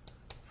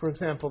 For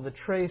example, the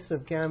trace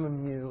of gamma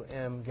mu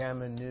m,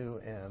 gamma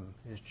nu m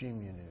is g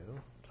mu nu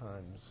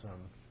times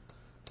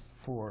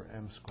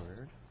 4m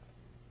squared.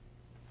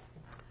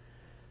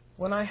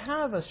 When I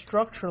have a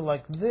structure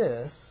like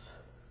this,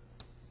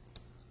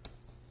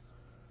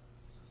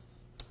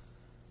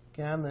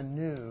 gamma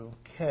nu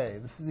k,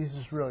 these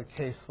is really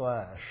k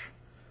slash,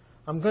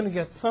 I'm going to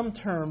get some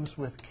terms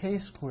with k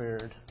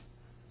squared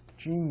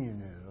g mu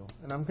nu,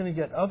 and I'm going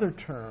to get other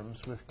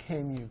terms with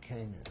k mu k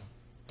nu.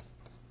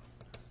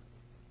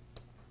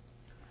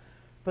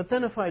 But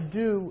then if I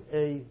do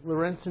a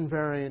Lorentz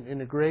invariant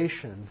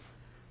integration,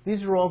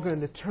 these are all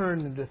going to turn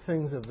into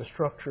things of the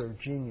structure of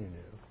g mu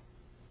nu.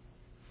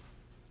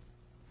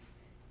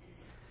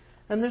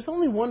 And there's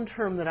only one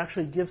term that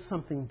actually gives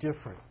something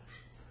different,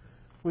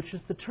 which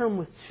is the term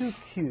with two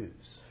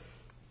q's.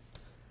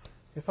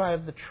 If I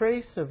have the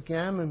trace of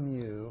gamma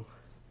mu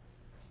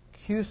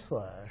q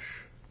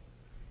slash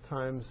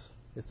times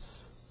its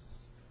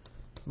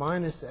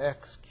minus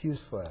x q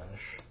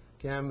slash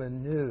gamma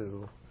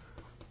nu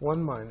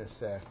 1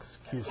 minus x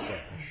q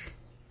slash.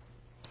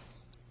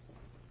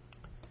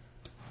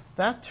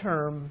 That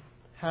term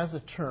has a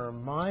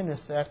term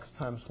minus x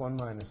times 1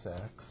 minus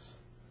x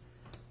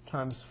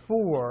times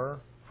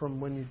 4 from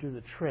when you do the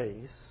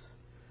trace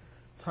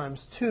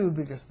times 2,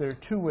 because there are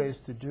two ways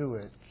to do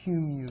it, q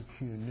mu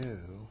q nu.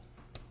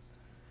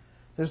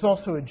 There's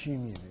also a g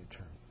mu nu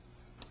term.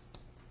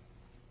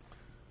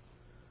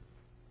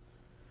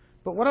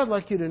 But what I'd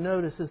like you to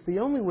notice is the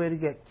only way to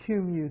get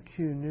q mu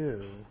q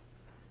nu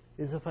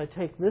is if I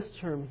take this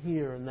term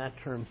here and that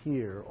term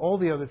here. All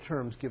the other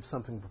terms give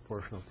something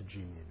proportional to g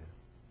mu nu.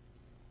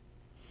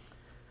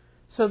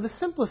 So the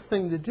simplest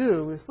thing to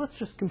do is let's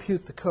just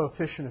compute the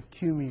coefficient of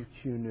q mu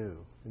q nu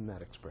in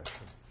that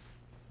expression.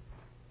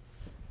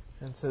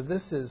 And so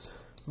this is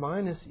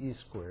minus e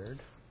squared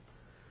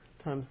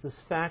times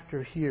this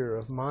factor here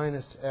of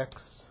minus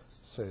x,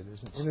 so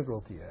there's an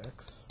integral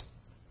dx,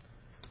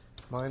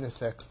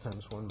 minus x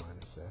times 1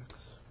 minus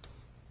x.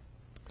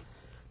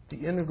 The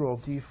integral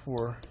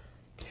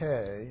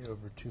d4k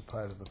over 2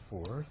 pi to the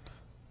 4th,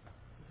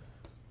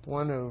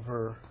 1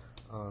 over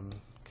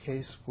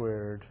k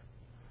squared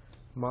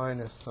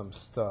minus some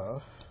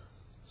stuff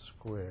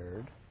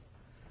squared,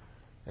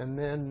 and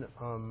then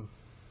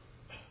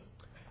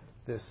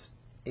this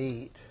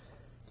 8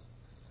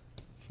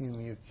 q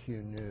mu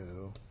q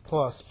nu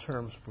plus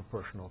terms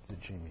proportional to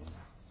g mu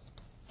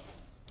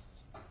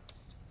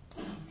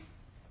nu.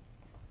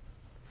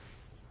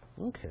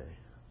 Okay.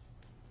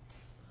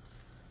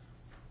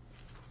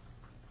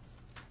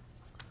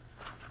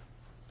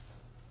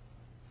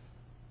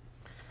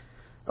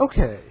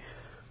 Okay.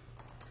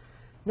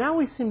 Now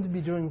we seem to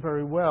be doing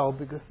very well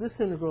because this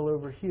integral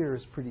over here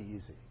is pretty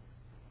easy.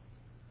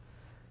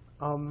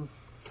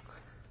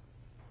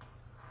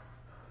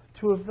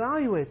 To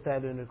evaluate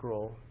that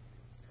integral,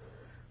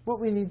 what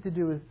we need to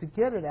do is to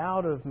get it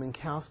out of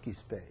Minkowski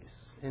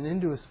space and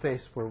into a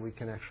space where we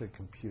can actually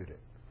compute it.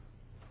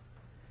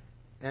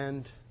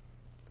 And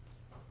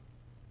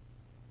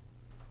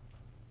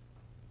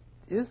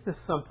is this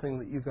something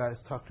that you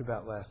guys talked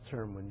about last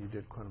term when you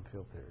did quantum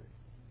field theory?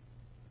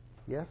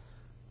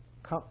 Yes?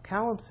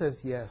 Callum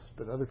says yes,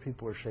 but other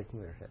people are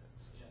shaking their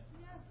heads.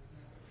 Yeah.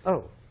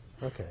 Oh,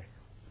 okay.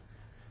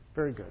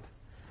 Very good.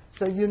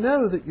 So you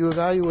know that you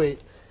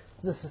evaluate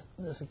this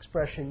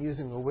expression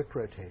using a Wick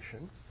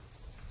rotation.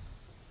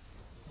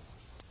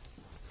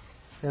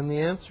 And the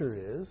answer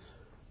is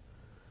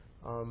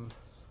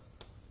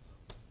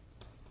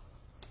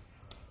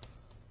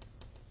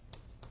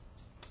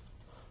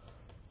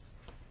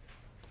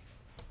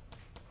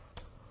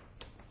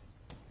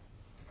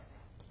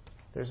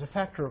there's a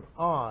factor of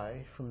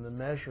I from the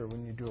measure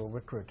when you do a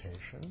Wick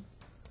rotation.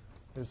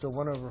 There's a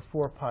 1 over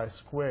 4 pi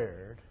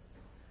squared.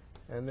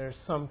 And there's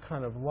some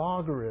kind of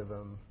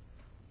logarithm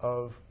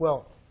of,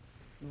 well,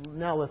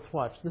 now let's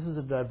watch. This is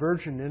a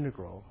divergent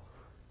integral.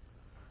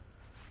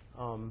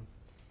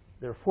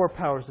 There are 4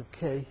 powers of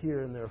k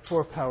here, and there are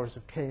 4 powers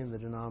of k in the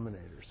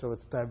denominator. So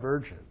it's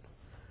divergent.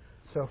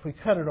 So if we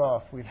cut it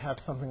off, we'd have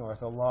something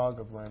like a log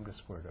of lambda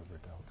squared over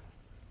delta.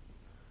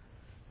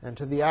 And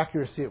to the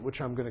accuracy at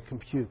which I'm going to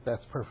compute,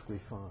 that's perfectly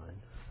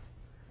fine.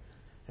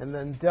 And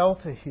then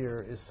delta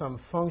here is some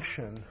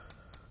function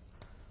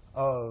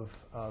of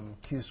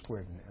q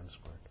squared and m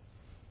squared.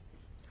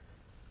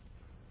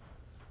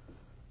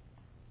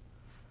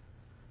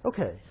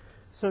 Okay,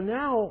 so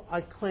now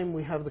I claim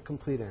we have the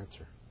complete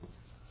answer.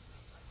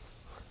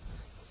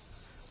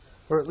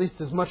 Or at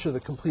least as much of the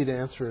complete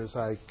answer as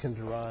I can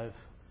derive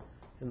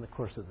in the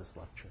course of this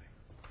lecture.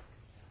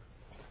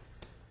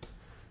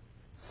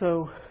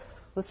 So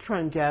let's try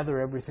and gather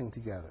everything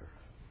together.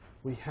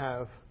 We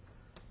have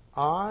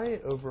I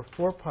over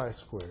 4 pi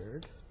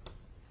squared.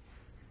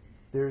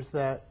 There's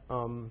that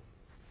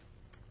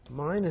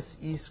minus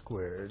e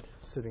squared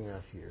sitting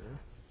out here.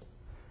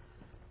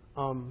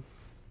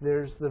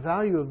 There's the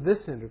value of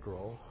this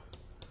integral,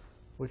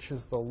 which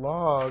is the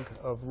log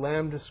of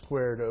lambda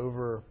squared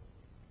over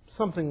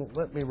something,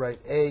 let me write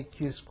a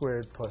q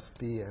squared plus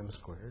b m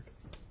squared,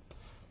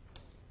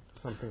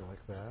 something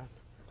like that.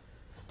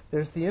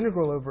 There's the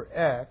integral over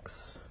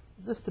x.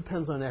 This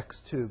depends on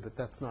x too, but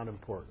that's not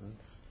important.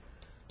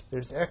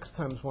 There's x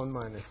times 1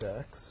 minus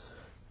x.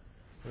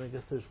 And I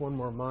guess there's one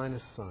more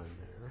minus sign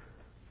there.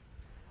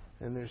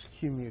 And there's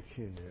q mu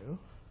q nu.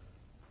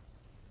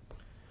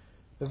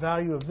 The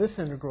value of this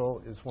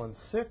integral is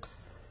 1/6.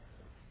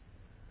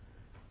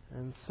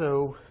 And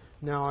so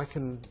now I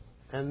can,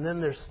 and then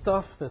there's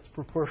stuff that's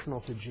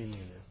proportional to g mu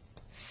nu.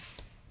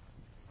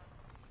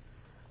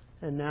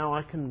 And now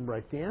I can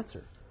write the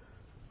answer.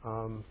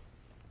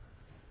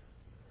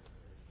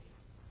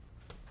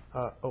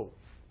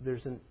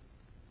 There's an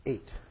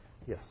 8.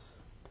 Yes.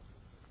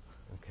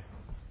 Okay.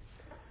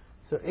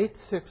 So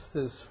 8/6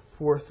 is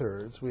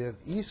 4/3. We have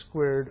e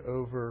squared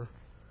over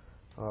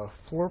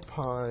 4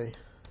 pi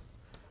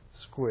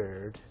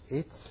squared,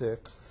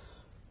 8/6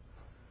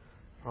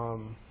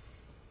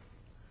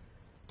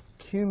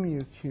 q q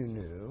mu q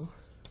nu,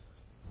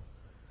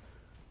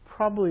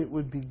 probably it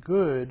would be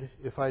good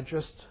if I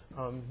just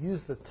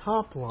use the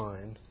top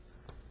line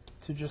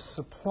to just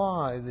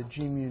supply the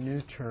g mu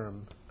nu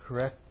term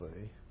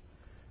correctly.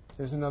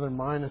 There's another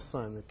minus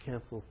sign that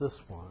cancels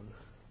this one.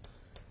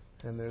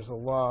 And there's a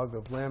log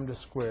of lambda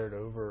squared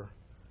over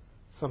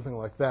something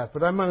like that.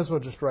 But I might as well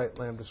just write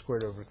lambda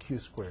squared over q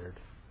squared.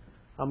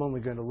 I'm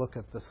only going to look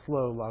at the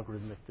slow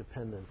logarithmic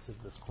dependence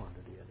of this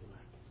quantity anyway.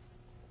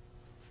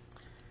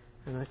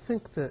 And I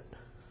think that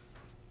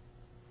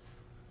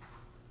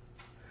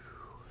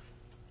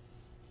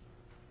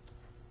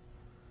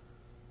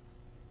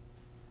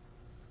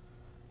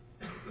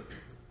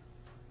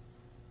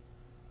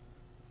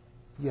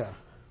yeah,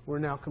 we're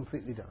now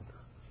completely done.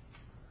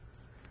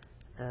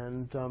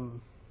 And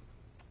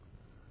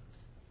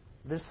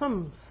there's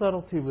some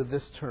subtlety with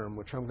this term,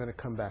 which I'm going to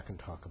come back and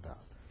talk about.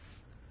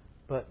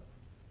 But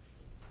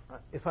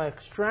if I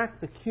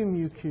extract the q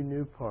mu q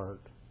nu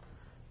part,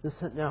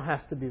 this now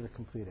has to be the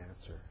complete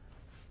answer.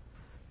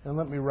 And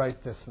let me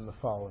write this in the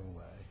following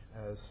way,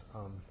 as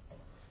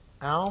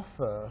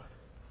alpha,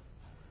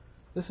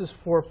 this is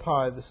 4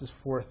 pi, this is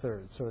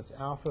 4/3, so it's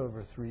alpha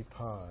over 3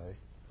 pi.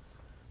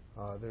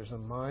 There's a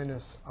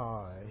minus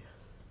I.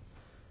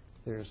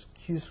 There's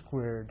q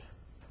squared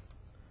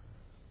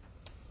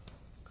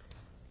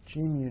g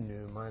mu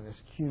nu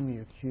minus q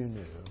mu q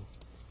nu.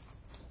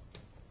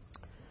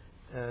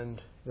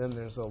 And then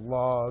there's a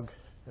log,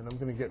 and I'm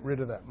going to get rid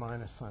of that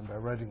minus sign by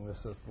writing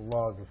this as the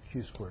log of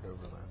q squared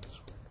over lambda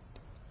squared.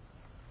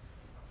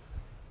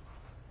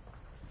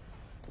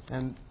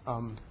 And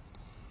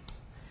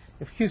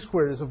if q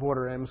squared is of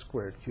order m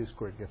squared, q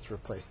squared gets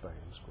replaced by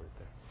m squared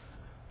there.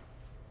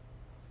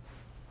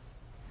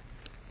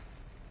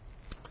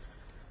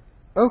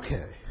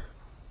 Okay.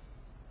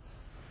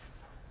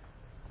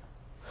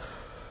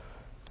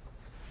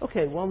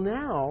 Okay, well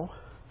now,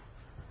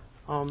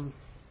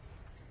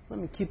 let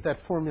me keep that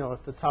formula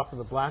at the top of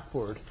the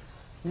blackboard.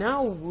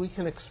 Now we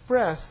can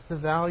express the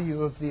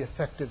value of the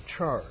effective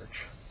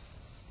charge.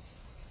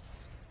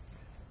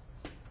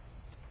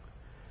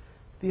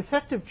 The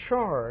effective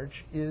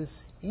charge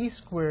is E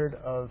squared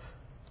of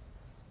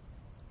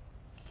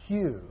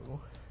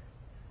Q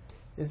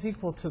is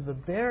equal to the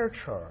bare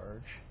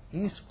charge,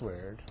 E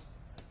squared,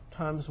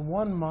 times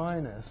 1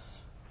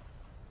 minus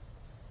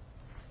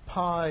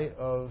pi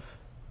of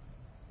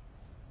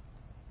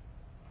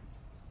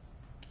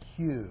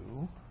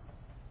Q.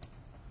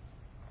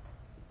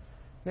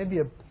 Maybe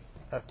a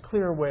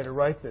clearer way to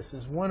write this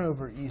is 1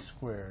 over E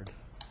squared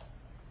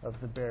of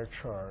the bare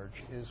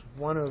charge is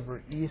 1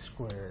 over E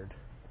squared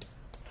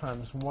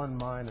times 1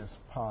 minus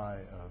pi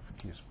of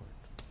Q squared.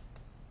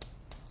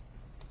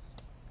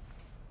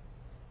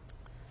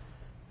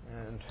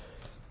 And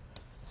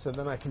so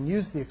then I can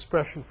use the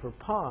expression for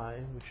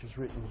pi, which is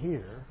written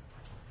here,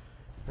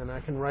 and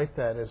I can write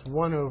that as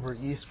 1 over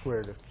E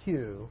squared of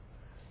Q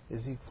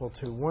is equal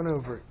to 1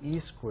 over E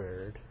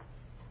squared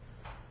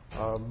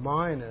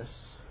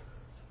minus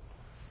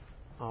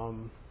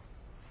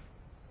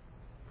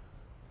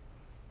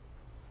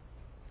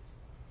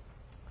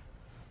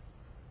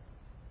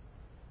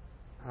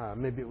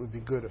maybe it would be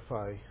good if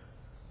I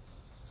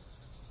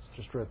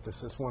just wrote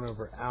this as 1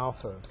 over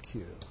alpha of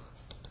Q.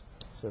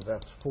 So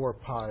that's 4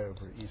 pi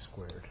over E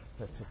squared.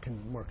 That's a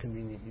more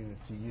convenient unit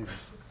to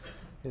use.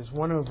 Is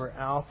 1 over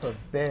alpha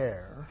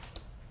bare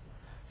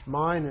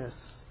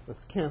minus,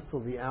 let's cancel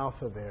the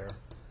alpha there,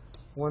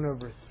 1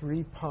 over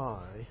 3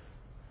 pi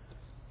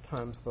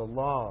times the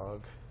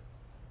log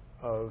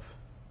of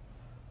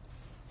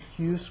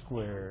Q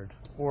squared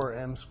or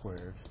M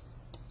squared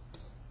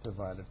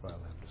divided by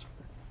lambda squared.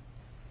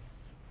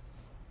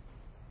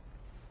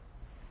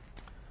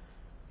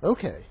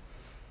 Okay.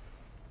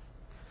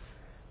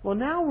 Well,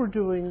 now we're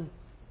doing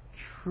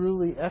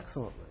truly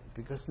excellently,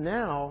 because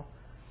now,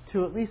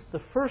 to at least the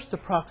first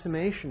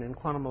approximation in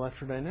quantum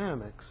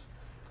electrodynamics,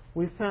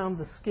 we found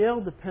the scale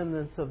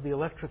dependence of the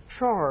electric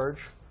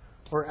charge,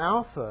 or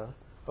alpha,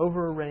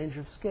 over a range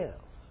of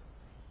scales.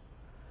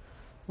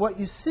 What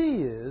you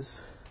see is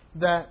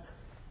that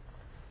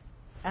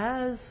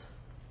as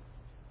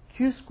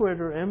Q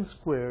squared or M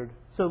squared,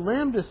 so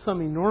lambda is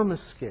some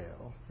enormous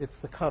scale, it's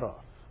the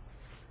cutoff.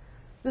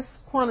 This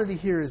quantity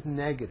here is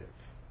negative.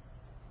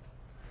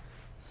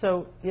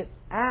 So it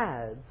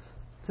adds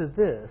to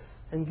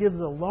this and gives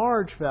a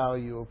large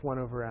value of 1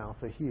 over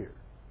alpha here.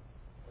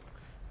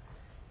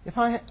 If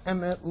I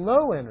am at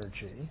low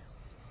energy,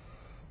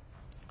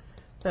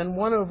 then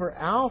 1 over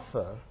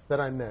alpha that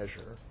I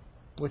measure,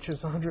 which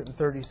is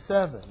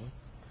 137,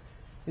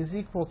 is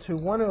equal to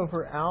 1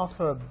 over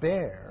alpha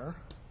bare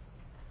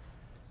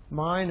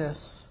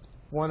minus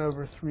 1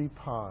 over 3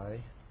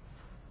 pi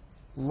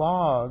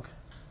log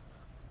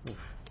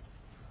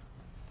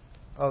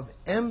of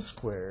m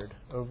squared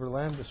over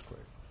lambda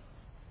squared.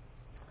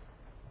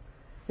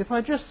 If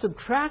I just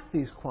subtract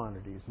these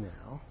quantities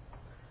now,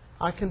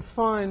 I can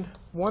find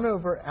 1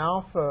 over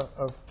alpha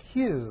of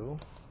Q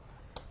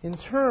in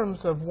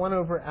terms of 1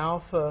 over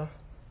alpha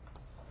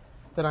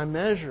that I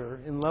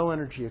measure in low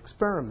energy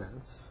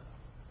experiments,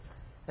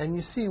 And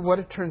you see what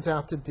it turns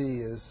out to be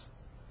is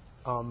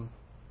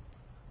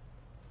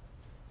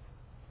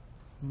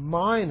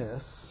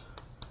minus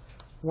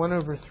 1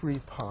 over 3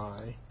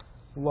 pi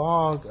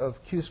log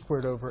of q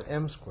squared over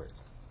m squared.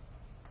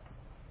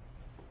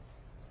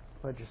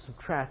 I just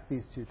subtract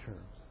these two terms.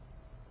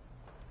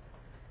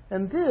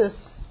 And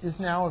this is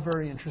now a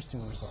very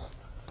interesting result.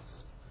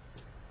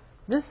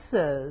 This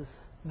says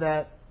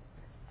that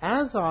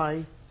as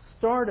I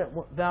start at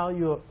a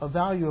value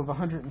of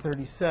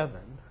 137,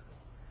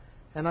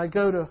 and I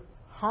go to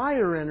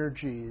higher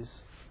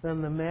energies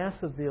than the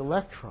mass of the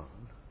electron,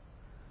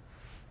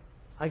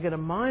 I get a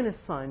minus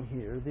sign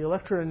here. The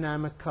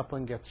electrodynamic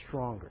coupling gets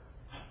stronger.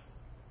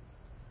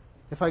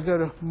 If I go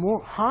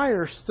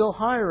to still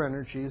higher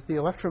energies, the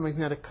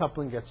electromagnetic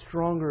coupling gets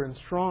stronger and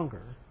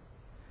stronger.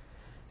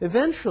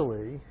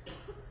 Eventually,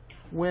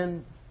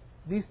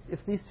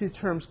 if these two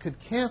terms could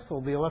cancel,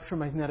 the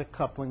electromagnetic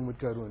coupling would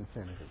go to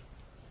infinity.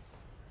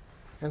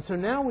 And so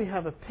now we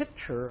have a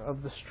picture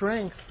of the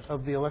strength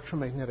of the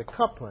electromagnetic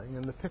coupling,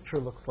 and the picture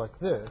looks like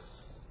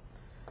this.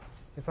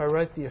 If I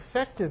write the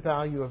effective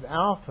value of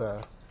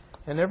alpha,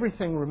 and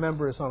everything,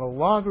 remember, is on a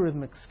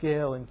logarithmic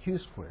scale in q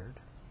squared,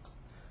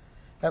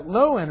 at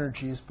low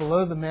energies,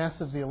 below the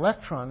mass of the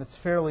electron, it's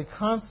fairly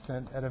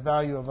constant at a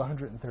value of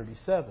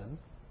 137.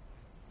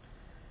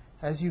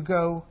 As you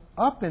go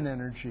up in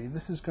energy,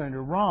 this is going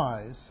to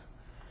rise.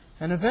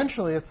 And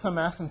eventually, at some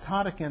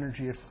asymptotic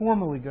energy, it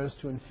formally goes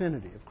to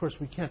infinity. Of course,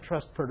 we can't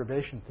trust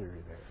perturbation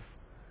theory there.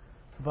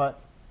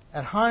 But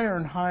at higher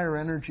and higher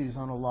energies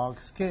on a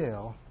log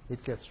scale,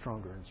 it gets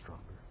stronger and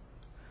stronger.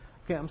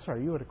 Okay, I'm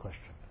sorry, you had a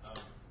question. In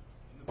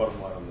the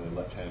bottom line on the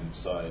left-hand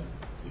side,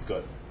 you've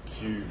got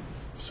q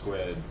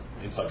squared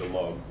inside the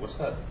log. What's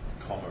that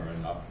comma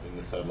and up in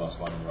the third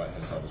last line on the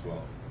right-hand side as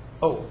well?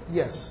 Oh,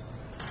 yes.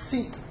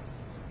 See,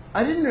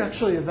 I didn't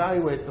actually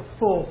evaluate the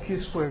full q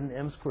squared and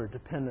m squared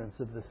dependence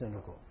of this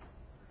integral.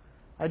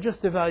 I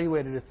just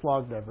evaluated its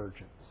log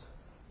divergence.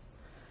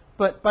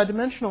 But by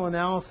dimensional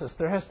analysis,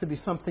 there has to be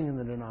something in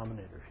the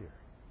denominator here.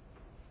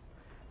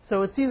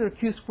 So it's either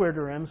q squared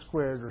or m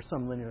squared or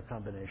some linear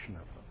combination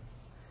of them.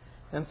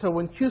 And so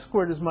when q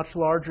squared is much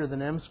larger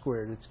than m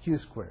squared, it's q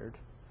squared.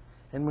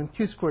 And when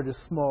q squared is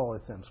small,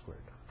 it's m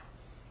squared.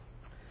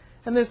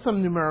 And there's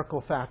some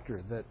numerical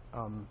factor that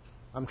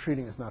I'm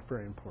treating as not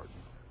very important.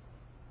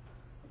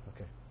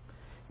 Okay.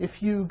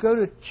 If you go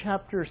to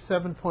chapter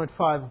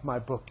 7.5 of my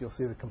book, you'll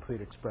see the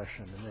complete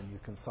expression, and then you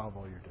can solve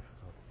all your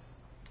difficulties.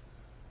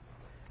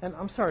 And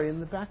I'm sorry,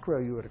 in the back row,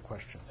 you had a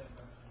question.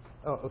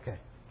 Oh, okay.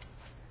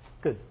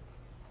 Good.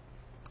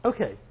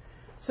 Okay.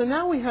 So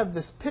now we have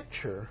this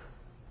picture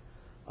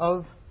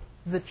of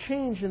the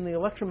change in the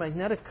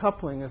electromagnetic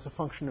coupling as a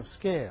function of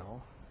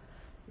scale.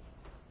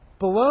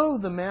 Below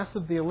the mass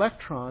of the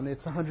electron,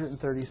 it's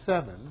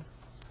 137.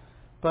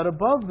 But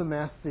above the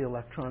mass of the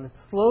electron, it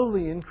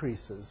slowly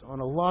increases on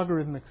a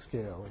logarithmic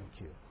scale in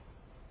Q.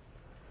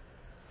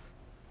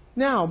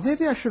 Now,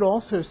 maybe I should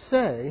also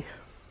say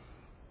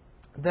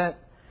that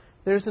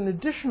there's an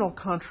additional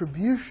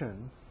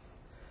contribution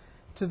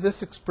to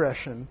this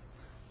expression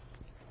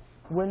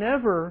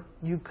whenever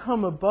you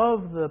come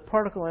above the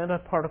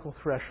particle-antiparticle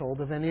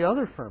threshold of any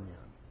other fermion.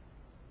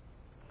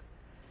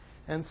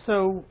 And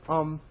so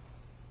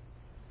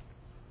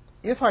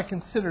if I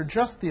consider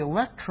just the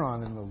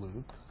electron in the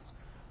loop,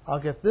 I'll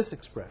get this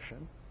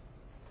expression.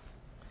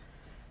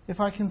 If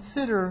I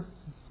consider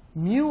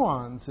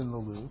muons in the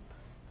loop,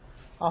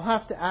 I'll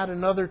have to add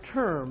another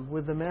term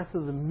with the mass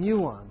of the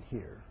muon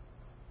here.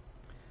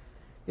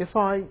 If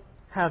I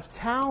have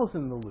taus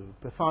in the loop,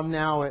 if I'm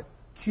now at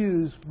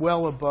q's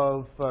well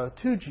above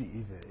 2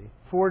 GeV,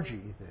 4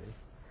 GeV,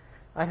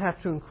 I'd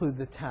have to include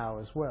the tau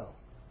as well.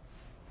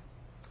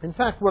 In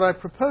fact, what I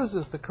propose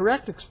as the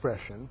correct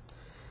expression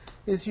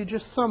is you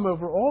just sum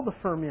over all the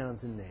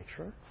fermions in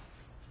nature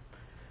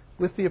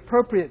with the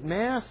appropriate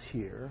mass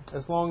here,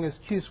 as long as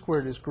q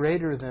squared is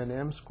greater than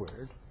m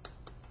squared,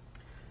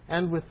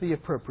 and with the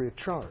appropriate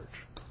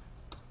charge.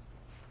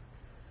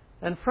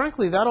 And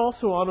frankly, that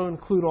also ought to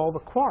include all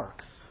the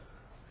quarks.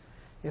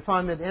 If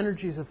I'm at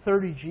energies of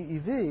 30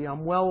 GeV,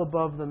 I'm well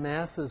above the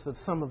masses of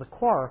some of the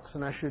quarks,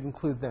 and I should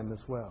include them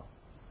as well.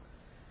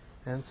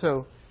 And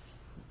so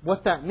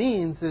what that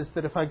means is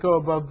that if I go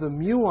above the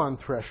muon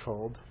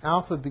threshold,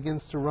 alpha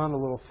begins to run a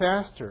little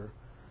faster,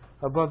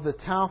 above the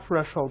tau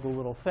threshold a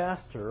little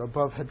faster,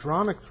 above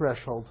hadronic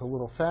thresholds a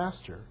little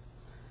faster.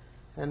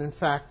 And in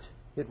fact,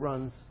 it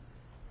runs,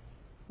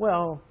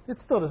 well, it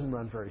still doesn't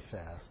run very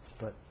fast,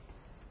 but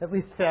at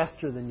least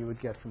faster than you would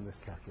get from this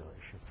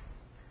calculation.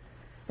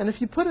 And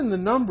if you put in the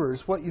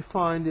numbers, what you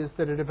find is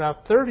that at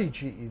about 30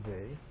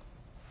 GeV,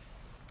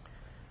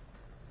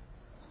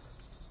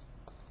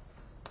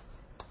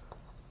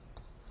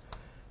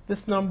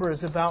 this number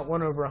is about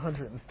 1 over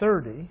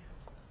 130.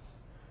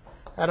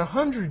 At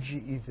 100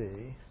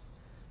 GeV,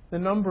 the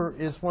number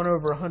is 1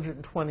 over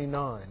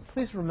 129.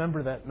 Please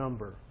remember that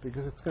number,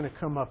 because it's going to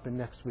come up in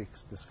next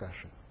week's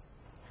discussion.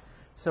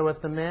 So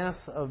at the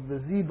mass of the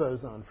Z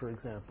boson, for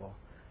example,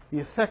 the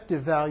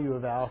effective value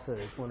of alpha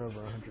is 1 over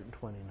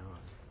 129.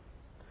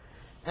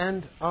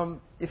 And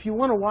if you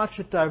want to watch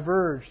it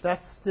diverge,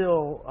 that's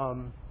still,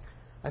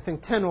 I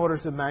think, 10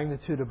 orders of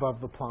magnitude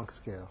above the Planck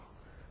scale.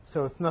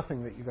 So it's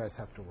nothing that you guys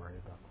have to worry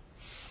about.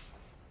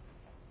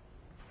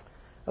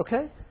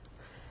 Okay?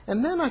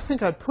 And then I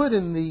think I put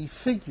in the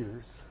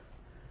figures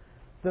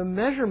the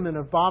measurement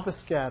of Baba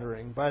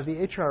scattering by the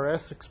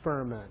HRS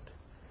experiment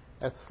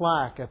at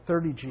SLAC at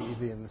 30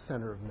 GeV in the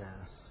center of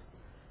mass.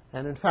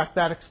 And in fact,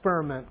 that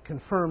experiment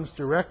confirms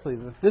directly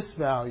that this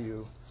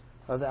value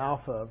of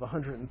alpha of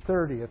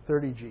 130 at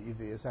 30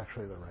 GeV is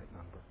actually the right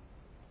number.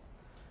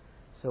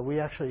 So we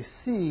actually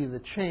see the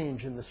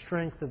change in the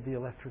strength of the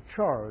electric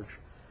charge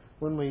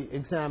when we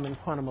examine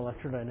quantum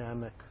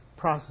electrodynamic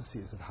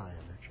processes at high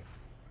energy.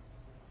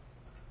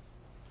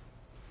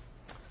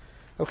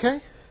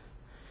 Okay?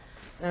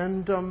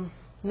 And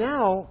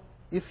now,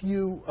 if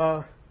you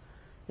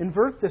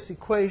invert this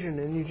equation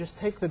and you just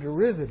take the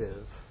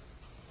derivative,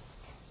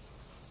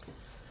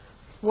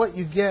 what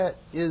you get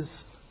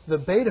is the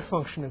beta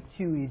function of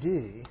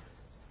QED,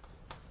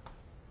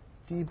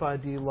 d by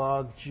d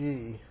log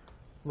g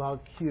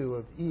log q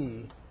of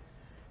E,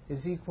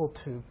 is equal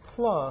to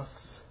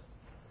plus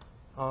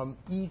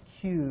E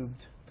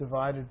cubed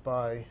divided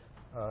by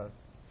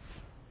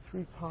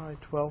 3 pi,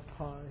 12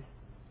 pi,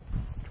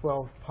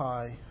 12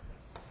 pi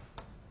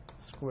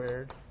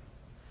squared.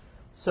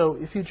 So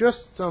if you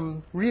just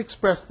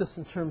re-express this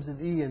in terms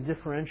of E and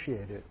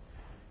differentiate it,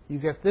 you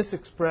get this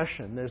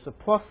expression. There's a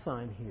plus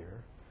sign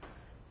here.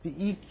 The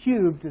E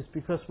cubed is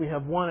because we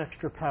have one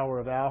extra power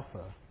of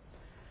alpha.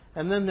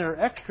 And then there are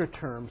extra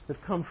terms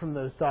that come from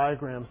those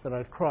diagrams that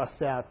I'd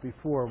crossed out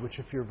before, which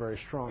if you're very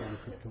strong, you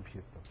could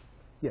compute them.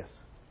 Yes?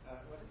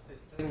 What is this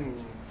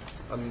thing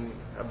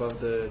above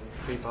the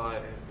 3 pi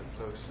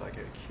that looks like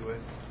a QN?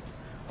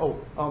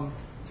 Oh,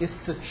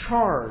 it's the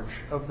charge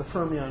of the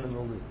fermion in the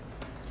loop.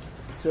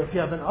 So if you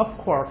have an up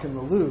quark in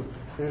the loop,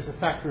 there's a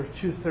factor of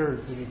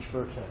 2/3 at each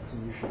vertex,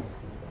 and you should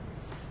include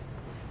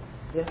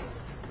that. Yes?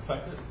 The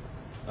fact that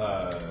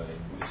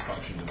this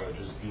function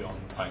diverges beyond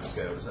Planck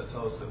scale, does that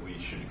tell us that we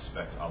should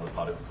expect other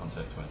particle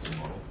content to enter the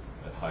model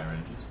at higher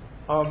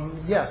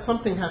energies? Yeah,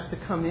 something has to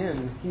come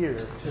in here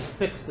to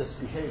fix this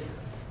behavior.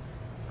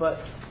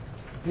 But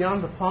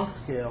beyond the Planck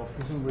scale,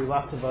 presumably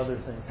lots of other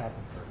things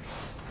happen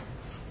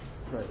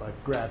first. Right,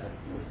 like gravity.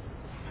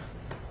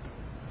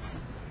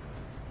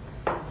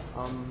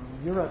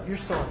 You're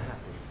still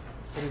unhappy.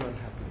 What are you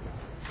unhappy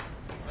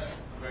about?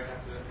 I'm very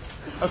happy.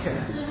 Okay.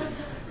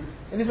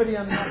 Anybody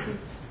unhappy?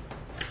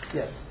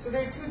 Yes. So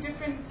there are two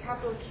different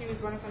capital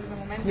Qs, one of them is the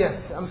momentum.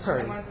 Yes, I'm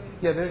sorry. and one is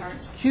Yeah, the the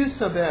charge. Q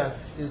sub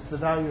F is the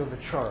value of a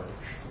charge,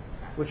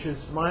 which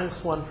is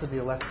 -1 for the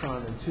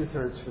electron and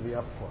 2/3 for the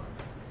up quark.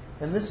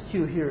 And this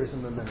Q here is a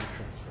momentum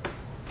transfer.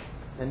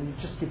 And you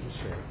just keep it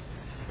straight.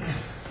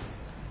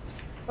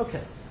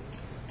 Okay.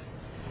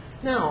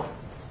 Now,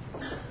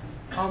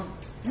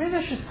 maybe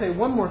I should say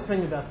one more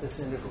thing about this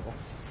integral.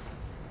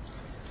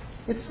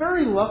 It's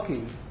very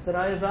lucky that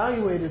I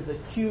evaluated the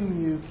Q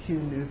mu Q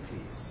nu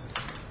piece,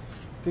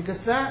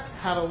 because that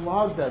had a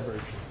log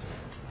divergence.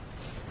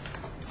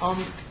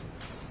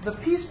 The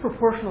piece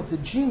proportional to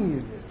G mu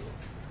nu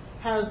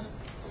has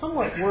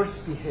somewhat worse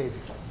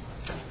behavior.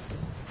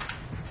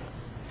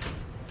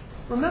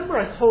 Remember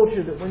I told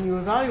you that when you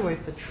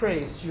evaluate the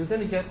trace, you're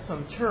going to get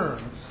some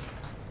terms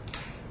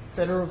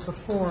that are of the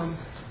form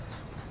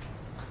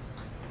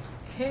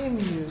k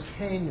mu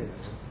k nu,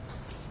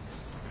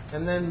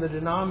 and then the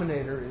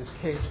denominator is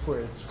k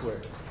squared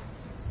squared.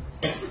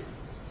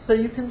 So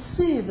you can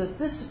see that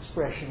this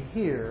expression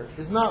here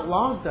is not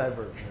log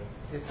divergent.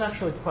 It's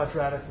actually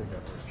quadratically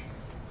divergent.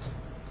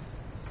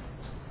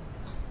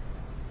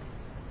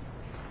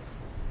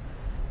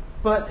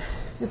 But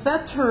if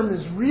that term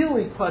is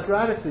really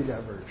quadratically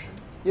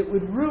divergent, it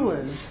would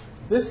ruin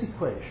this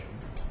equation,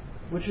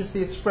 which is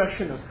the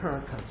expression of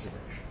current conservation.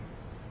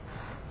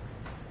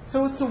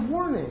 So it's a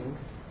warning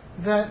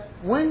that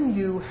when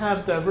you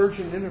have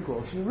divergent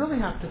integrals, you really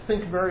have to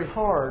think very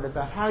hard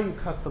about how you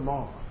cut them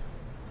off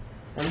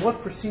and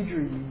what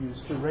procedure you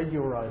use to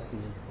regularize the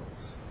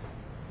integrals.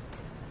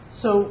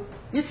 So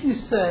if you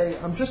say,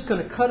 I'm just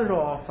going to cut it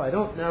off, I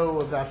don't know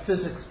about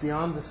physics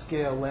beyond the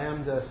scale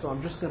lambda, so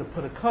I'm just going to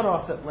put a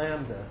cutoff at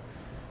lambda,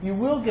 you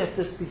will get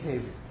this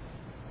behavior.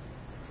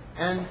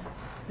 And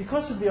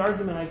because of the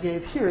argument I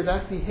gave here,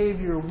 that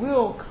behavior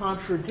will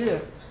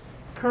contradict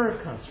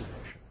current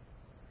conservation.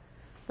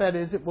 That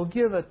is, it will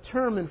give a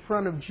term in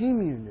front of G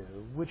mu nu,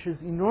 which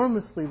is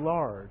enormously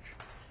large,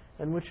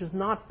 and which is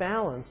not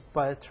balanced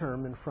by a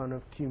term in front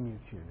of Q mu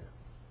Q nu.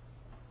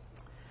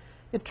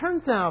 It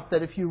turns out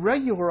that if you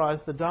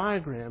regularize the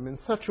diagram in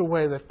such a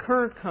way that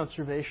current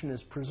conservation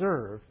is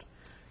preserved,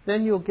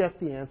 then you'll get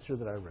the answer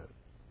that I wrote.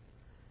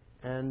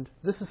 And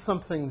this is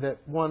something that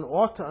one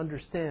ought to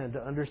understand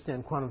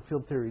quantum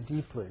field theory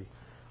deeply.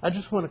 I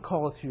just want to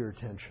call it to your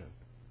attention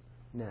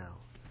now.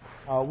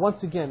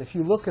 Once again, if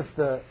you look at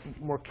the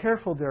more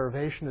careful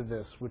derivation of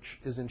this, which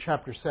is in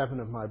Chapter 7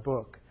 of my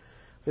book,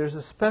 there's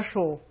a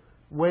special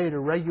way to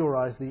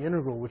regularize the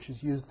integral, which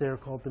is used there,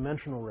 called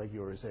dimensional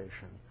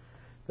regularization.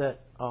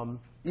 that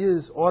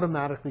is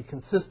automatically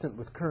consistent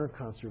with current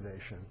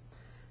conservation.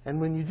 And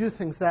when you do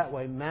things that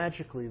way,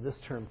 magically this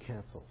term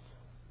cancels.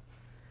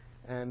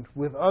 And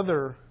with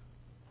other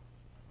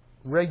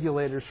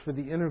regulators for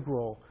the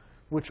integral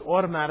which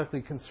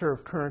automatically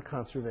conserve current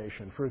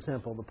conservation, for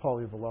example, the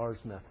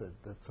Pauli-Villars method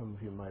that some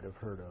of you might have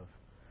heard of,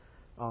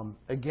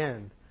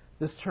 again,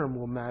 this term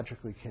will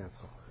magically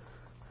cancel.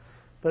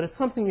 But it's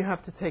something you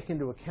have to take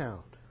into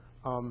account.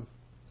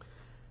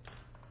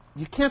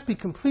 You can't be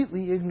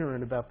completely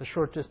ignorant about the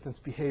short distance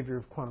behavior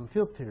of quantum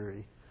field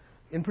theory.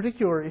 In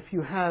particular, if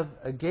you have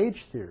a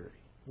gauge theory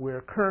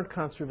where current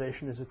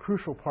conservation is a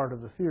crucial part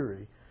of the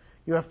theory,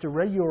 you have to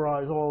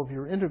regularize all of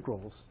your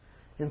integrals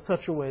in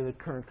such a way that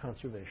current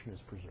conservation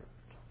is preserved.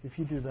 If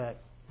you do that,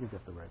 you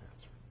get the right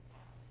answer.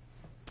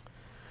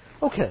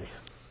 Okay.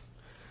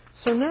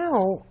 So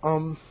now,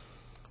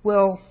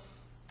 well,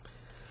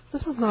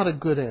 this is not a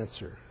good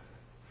answer,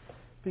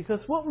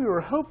 because what we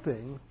were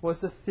hoping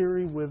was a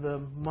theory with a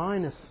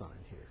minus sign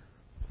here.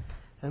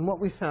 And what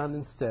we found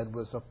instead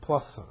was a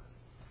plus sign.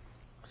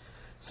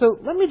 So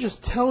let me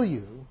just tell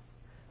you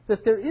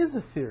that there is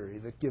a theory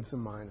that gives a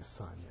minus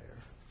sign there.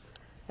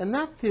 And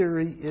that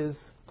theory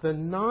is the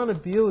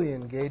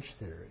non-abelian gauge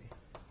theory,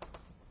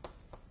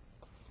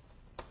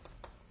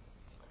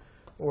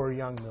 or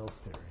Young-Mills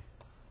theory.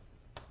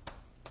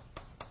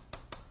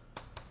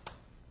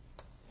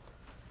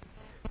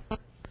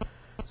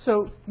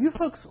 So you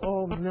folks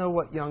all know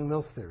what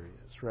Young-Mills theory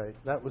is, right?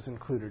 That was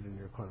included in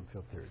your quantum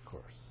field theory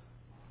course.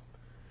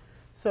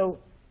 So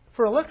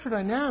for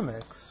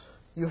electrodynamics,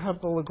 you have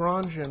the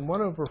Lagrangian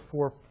 1 over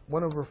 4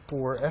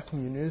 f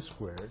mu nu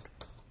squared,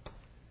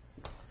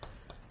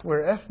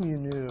 where f mu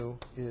nu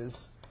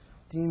is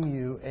d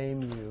mu a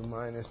mu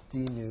minus d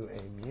nu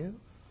a mu.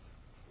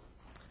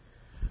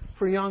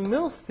 For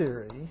Young-Mills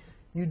theory,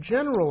 you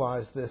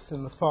generalize this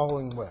in the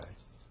following way.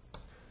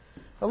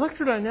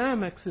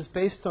 Electrodynamics is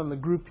based on the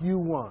group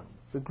U1,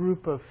 the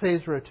group of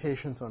phase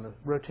rotations on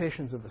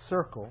rotations of a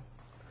circle.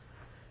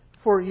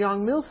 For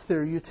Young-Mills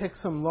theory, you take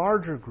some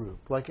larger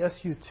group, like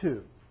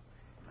SU2,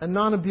 a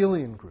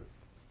non-abelian group.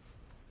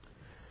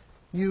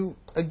 You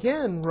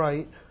again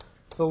write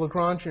the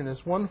Lagrangian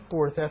as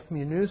 1/4 f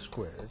mu nu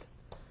squared,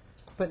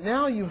 but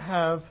now you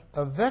have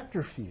a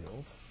vector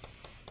field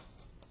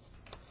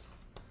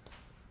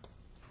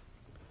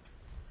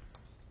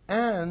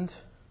and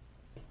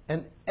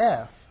an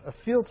F, a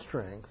field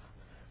strength,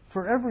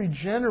 for every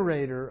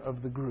generator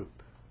of the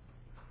group.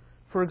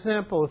 For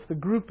example, if the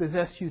group is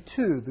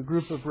SU2, the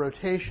group of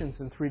rotations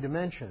in 3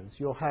 dimensions,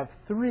 you'll have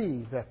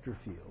 3 vector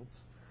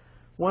fields,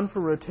 one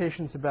for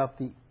rotations about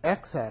the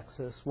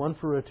x-axis, one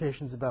for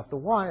rotations about the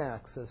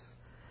y-axis,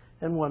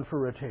 and one for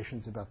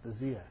rotations about the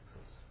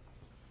z-axis.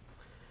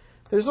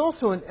 There's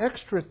also an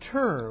extra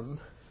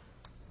term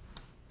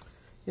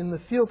in the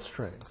field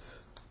strength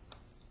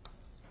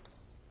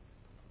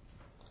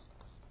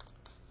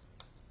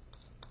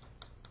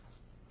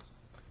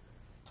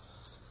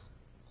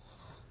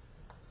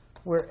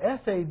where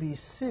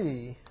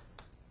FABC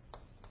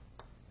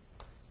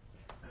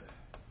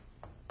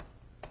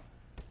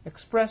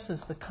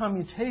expresses the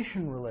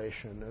commutation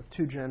relation of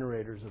 2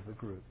 generators of the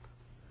group.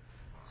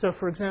 So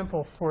for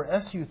example, for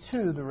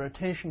SU2, the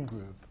rotation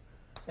group,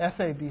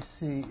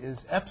 FABC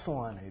is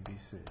epsilon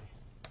ABC,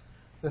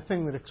 the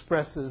thing that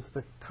expresses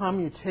the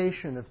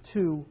commutation of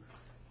 2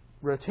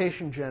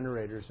 rotation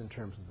generators in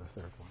terms of the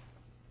third one.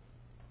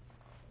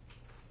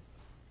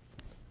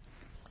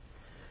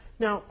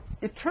 Now,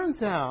 it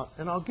turns out,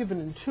 and I'll give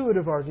an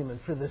intuitive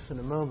argument for this in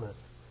a moment,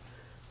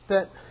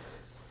 that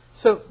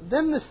so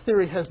then this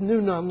theory has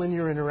new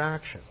nonlinear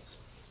interactions.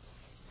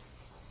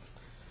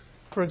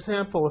 For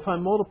example, if I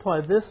multiply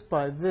this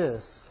by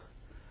this,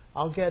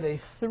 I'll get a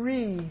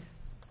 3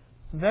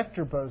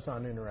 vector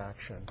boson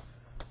interaction,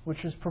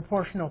 which is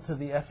proportional to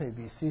the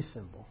FABC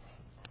symbol.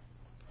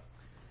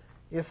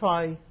 If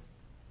I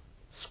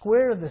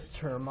square this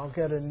term, I'll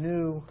get a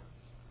new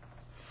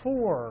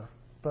 4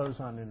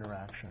 boson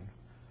interaction,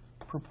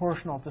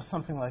 proportional to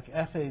something like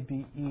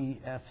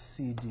FABE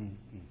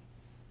FCDE.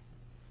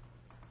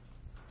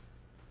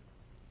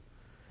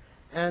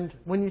 And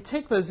when you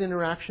take those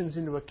interactions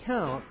into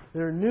account,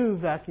 there are new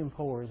vacuum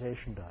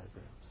polarization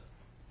diagrams.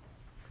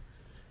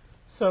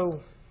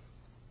 So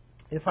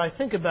if I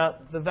think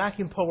about the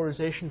vacuum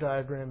polarization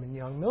diagram in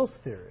Young-Mills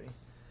theory,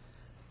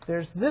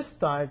 there's this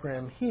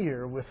diagram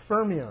here with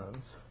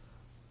fermions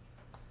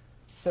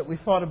that we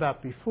thought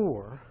about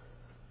before.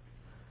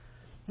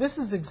 This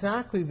is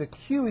exactly the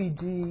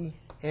QED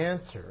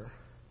answer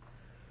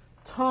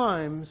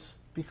times,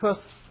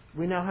 because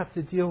we now have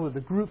to deal with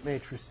the group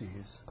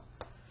matrices,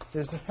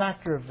 there's a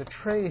factor of the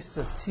trace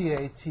of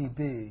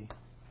TATB.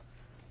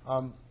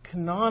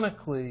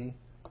 Canonically,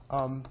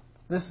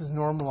 this is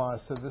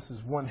normalized, so this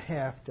is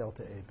 1/2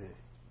 delta AB.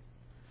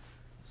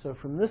 So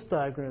from this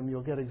diagram,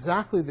 you'll get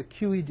exactly the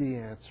QED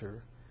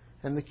answer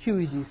and the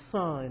QED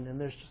sign, and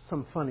there's just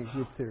some funny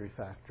group theory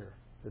factor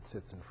that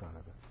sits in front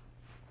of it.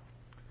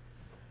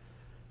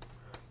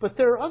 But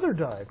there are other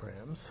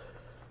diagrams,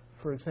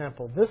 for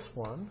example, this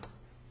one,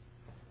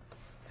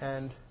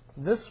 and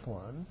this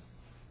one.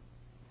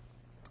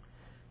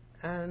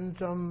 And,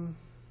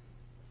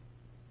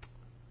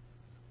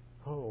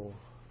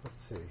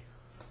 let's see.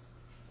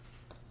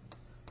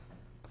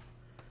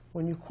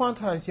 When you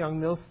quantize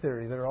Young-Mills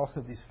theory, there are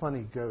also these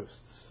funny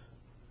ghosts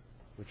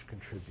which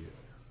contribute.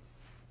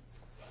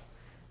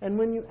 And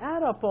when you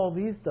add up all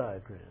these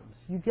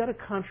diagrams, you get a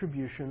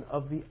contribution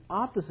of the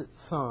opposite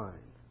sign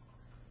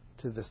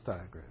to this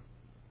diagram.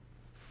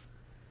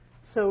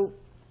 So,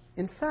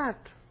 in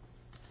fact,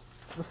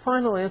 the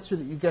final answer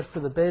that you get for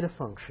the beta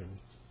function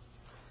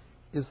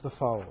is the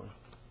following.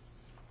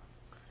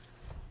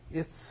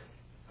 It's,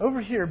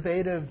 over here,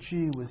 beta of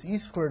g was e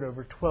squared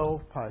over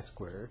 12 pi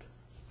squared.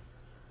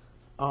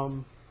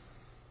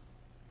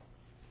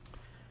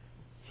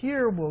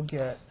 Here we'll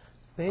get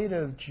beta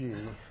of g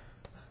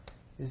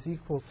is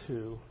equal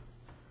to,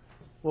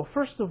 well,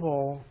 first of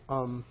all,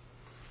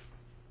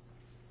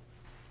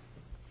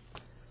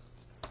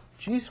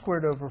 g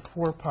squared over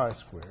 4 pi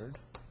squared.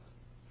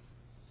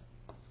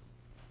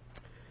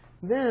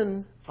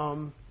 Then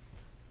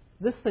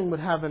this thing would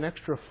have an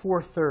extra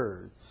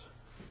 4/3.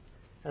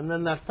 And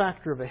then that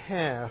factor of a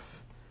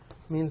half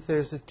means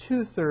there's a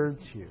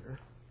 2/3 here.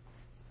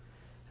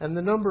 And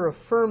the number of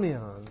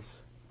fermions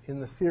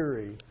in the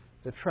theory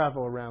that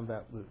travel around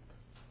that loop.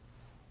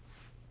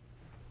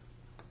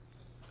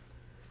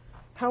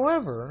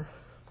 However,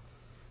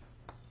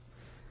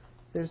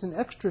 there's an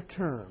extra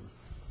term,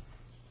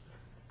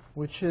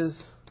 which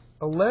is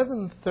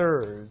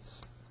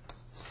 11/3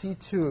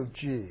 C2 of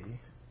g,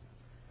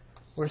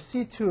 where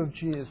C2 of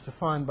g is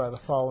defined by the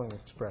following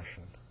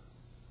expression.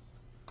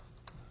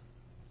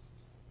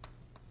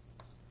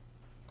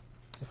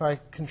 If I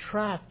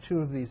contract two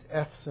of these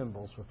F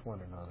symbols with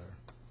one another,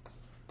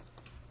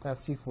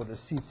 that's equal to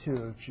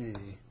C2 of g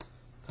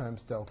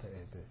times delta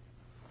AB.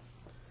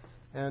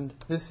 And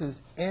this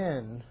is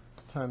n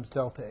times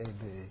delta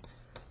AB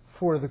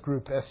for the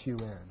group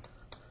SUN,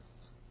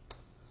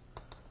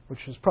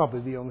 which is probably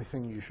the only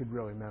thing you should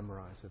really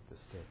memorize at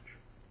this stage.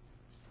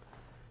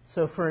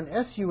 So for an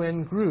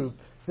SUN group,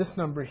 this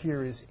number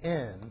here is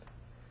n.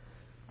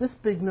 This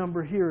big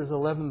number here is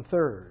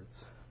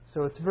 11/3.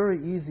 So it's very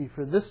easy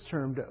for this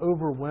term to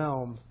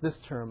overwhelm this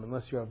term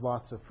unless you have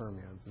lots of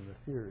fermions in the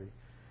theory.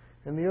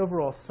 And the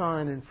overall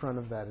sign in front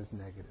of that is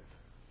negative.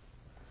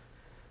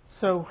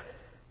 So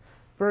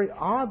very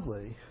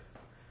oddly,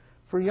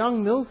 for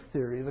Young-Mills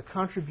theory, the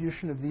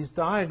contribution of these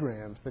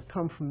diagrams that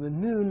come from the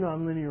new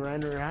nonlinear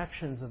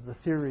interactions of the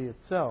theory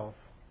itself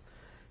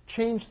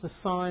change the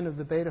sign of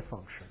the beta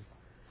function,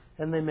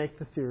 and they make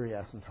the theory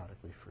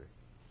asymptotically free.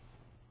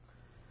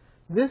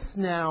 This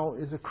now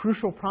is a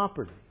crucial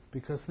property,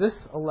 because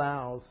this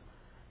allows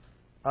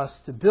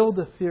us to build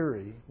a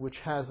theory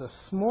which has a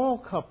small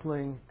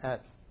coupling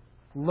at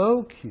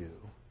low q,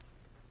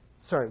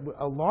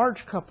 a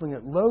large coupling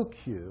at low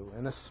q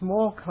and a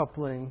small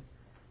coupling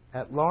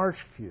at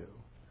large q,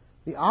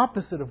 the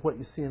opposite of what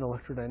you see in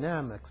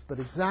electrodynamics, but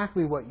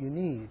exactly what you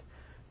need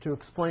to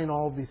explain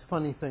all of these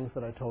funny things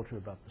that I told you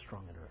about the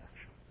strong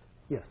interactions.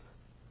 Yes?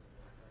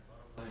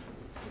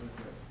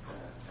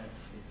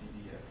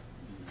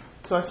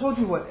 So I told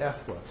you what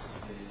F was.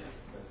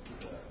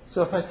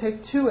 So if I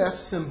take two F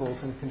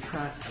symbols and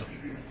contract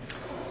them,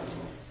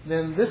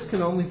 then this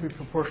can only be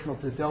proportional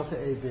to delta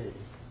AB.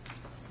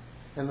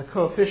 And the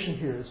coefficient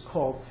here is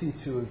called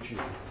C2 of G.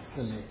 It's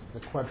the name,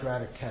 the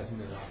quadratic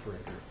Casimir operator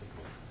of the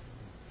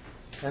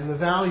group. And the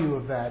value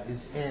of that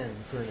is n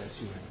for an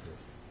SUN group.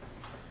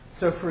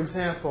 So for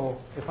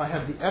example, if I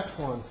have the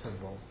epsilon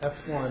symbol,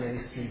 epsilon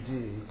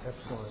ACD,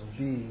 epsilon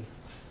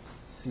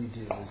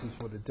BCD is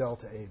equal to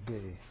delta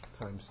AB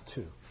times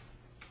 2.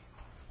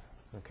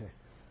 Okay.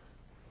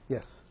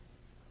 Yes?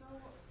 So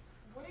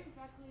what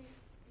exactly,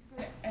 you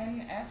said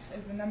NF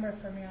is the number of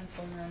fermions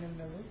going around in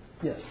the loop?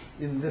 Yes,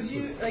 in this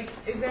loop.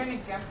 Is there an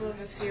example of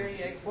a theory,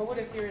 like what would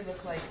a theory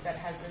look like that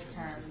has this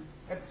term,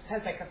 that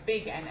has like a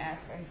big NF,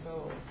 and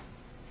so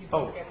you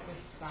don't get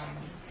this sign?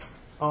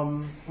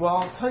 Well,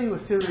 I'll tell you a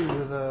theory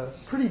with a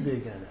pretty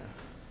big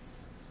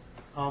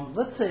NF.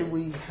 Let's say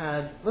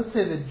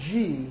that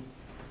G,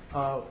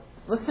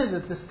 let's say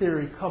that this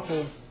theory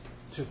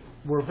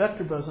were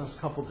vector bosons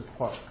coupled to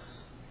quarks.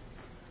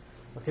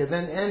 Okay,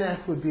 then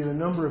NF would be the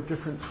number of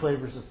different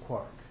flavors of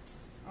quark.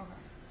 Okay.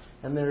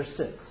 And there are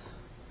 6.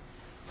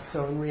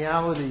 So in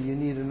reality, you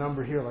need a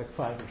number here like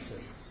 5 or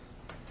 6.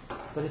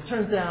 But it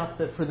turns out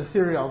that for the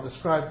theory I'll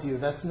describe to you,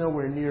 that's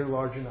nowhere near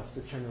large enough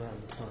to turn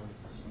around the sign of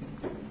this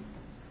one.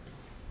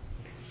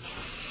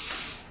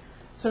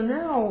 So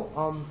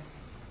now,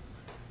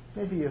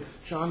 maybe if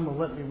John will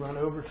let me run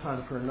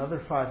overtime for another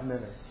 5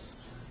 minutes,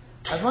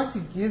 I'd like to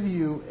give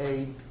you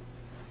a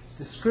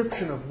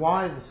description of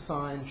why the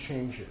sign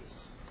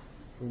changes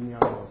in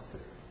Young-Mills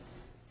theory.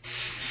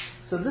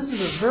 So this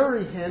is a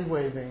very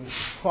hand-waving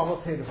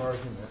qualitative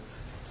argument.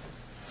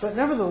 But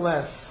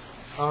nevertheless,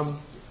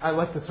 I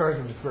like this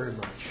argument very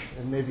much,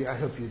 and maybe I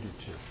hope you do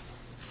too.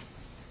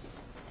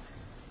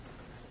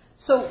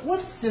 So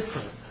what's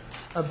different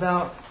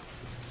about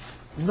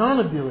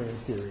non-abelian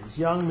theories,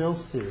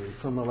 Young-Mills theory,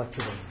 from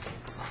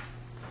electrodynamics?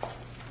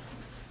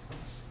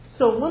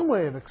 So one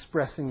way of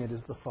expressing it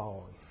is the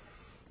following.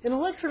 In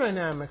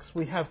electrodynamics,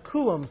 we have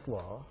Coulomb's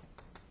law.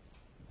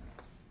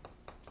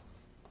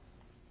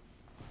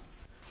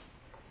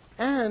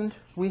 And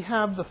we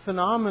have the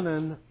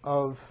phenomenon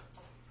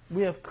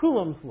we have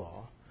Coulomb's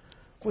law,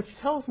 which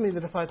tells me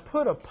that if I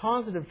put a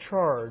positive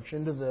charge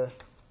into the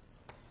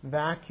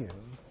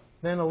vacuum,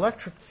 then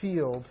electric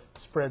field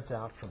spreads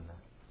out from that.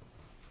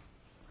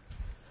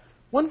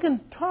 One can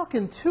talk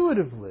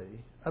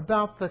intuitively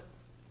about the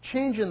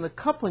change in the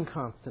coupling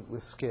constant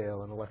with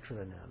scale in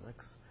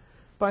electrodynamics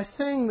by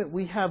saying that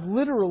we have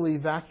literally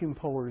vacuum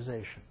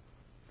polarization.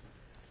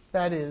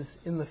 That is,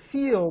 in the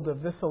field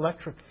of this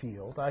electric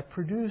field, I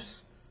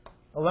produce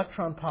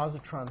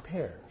electron-positron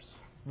pairs,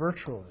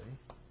 virtually,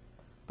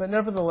 but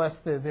nevertheless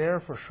they're there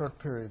for short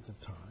periods of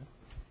time.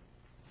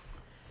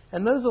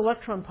 And those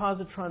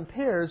electron-positron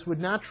pairs would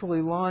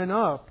naturally line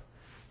up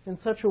in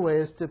such a way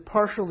as to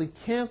partially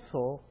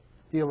cancel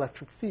the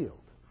electric field.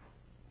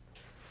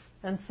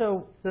 And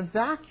so the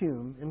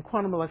vacuum in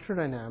quantum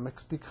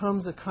electrodynamics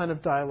becomes a kind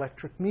of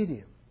dielectric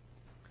medium.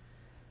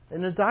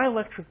 In a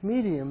dielectric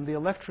medium, the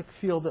electric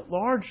field at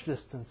large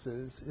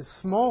distances is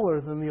smaller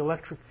than the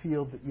electric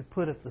field that you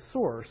put at the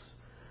source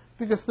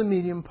because the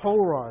medium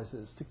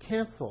polarizes to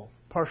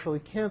partially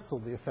cancel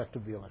the effect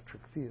of the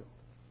electric field.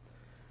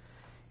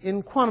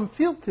 In quantum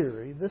field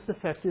theory, this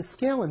effect is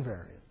scale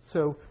invariant.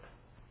 So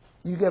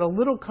you get a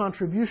little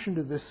contribution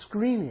to this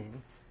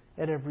screening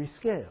at every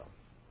scale.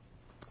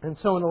 And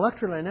so in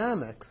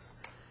electrodynamics,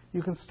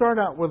 you can start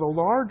out with a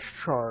large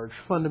charge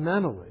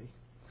fundamentally,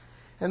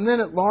 and then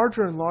at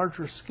larger and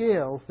larger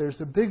scales, there's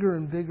a bigger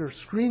and bigger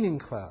screening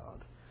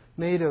cloud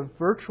made of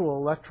virtual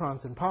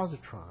electrons and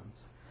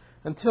positrons,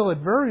 until at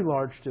very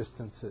large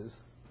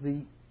distances,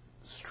 the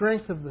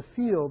strength of the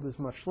field is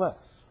much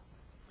less.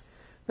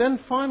 Then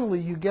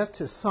finally, you get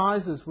to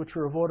sizes which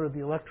are of order of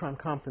the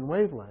electron-Compton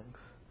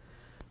wavelength.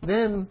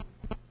 Then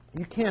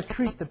you can't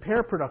treat the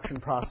pair production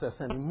process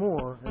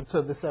anymore, and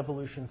so this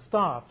evolution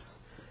stops,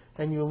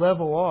 and you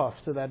level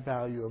off to that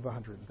value of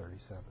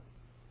 137.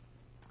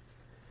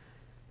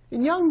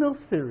 In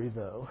Yang-Mills theory,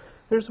 though,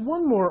 there's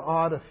one more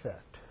odd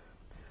effect,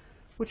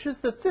 which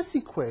is that this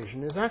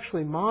equation is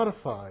actually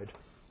modified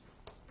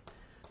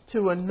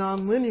to a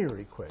nonlinear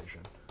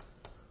equation.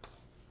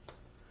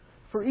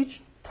 For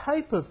each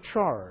type of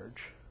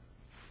charge,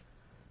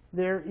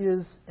 there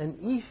is an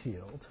E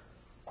field,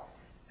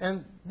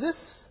 and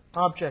this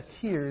object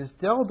here is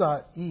del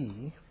dot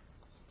E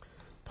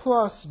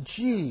plus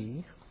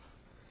G,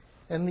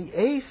 and the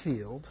A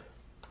field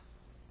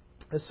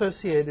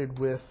associated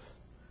with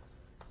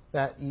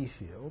that E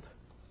field.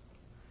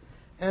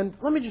 And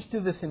let me just do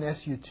this in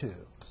SU2.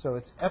 So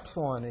it's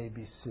epsilon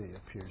ABC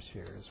appears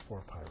here as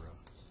 4 pi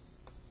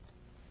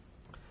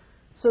rho.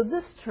 So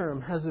this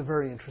term has a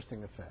very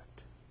interesting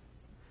effect.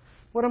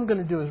 What I'm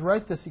going to do is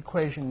write this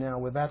equation now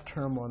with that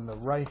term on the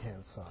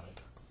right-hand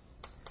side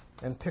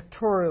and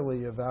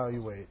pictorially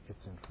evaluate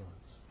its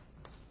influence.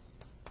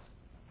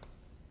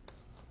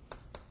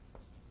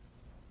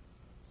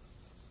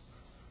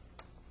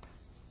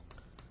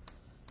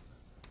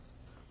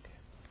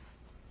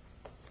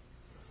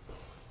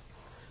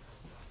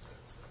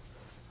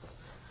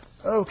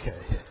 Okay.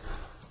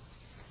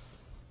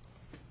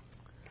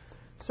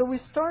 So we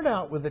start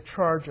out with a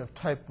charge of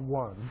type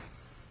 1.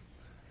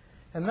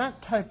 And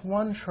that type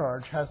 1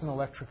 charge has an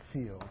electric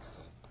field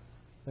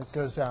that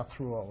goes out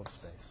through all of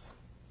space.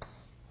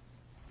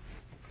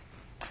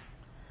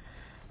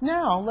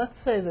 Now, let's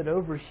say that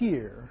over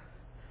here,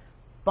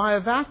 by a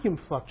vacuum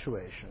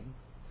fluctuation,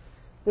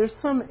 there's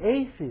some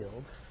A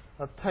field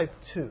of type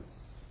 2.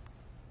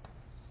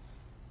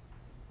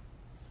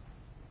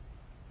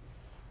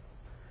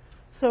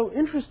 So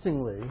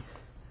interestingly,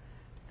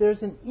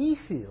 there's an E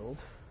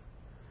field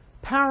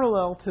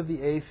parallel to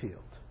the A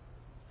field.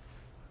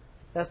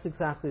 That's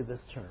exactly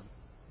this term.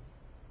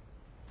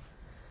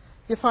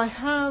 If I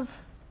have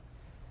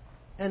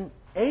an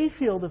A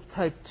field of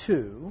type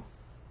 2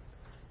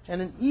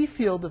 and an E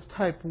field of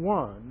type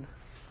 1,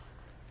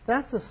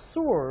 that's a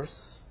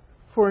source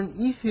for an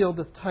E field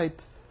of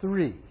type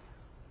 3.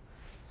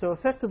 So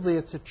effectively,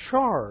 it's a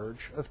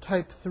charge of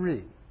type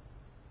 3.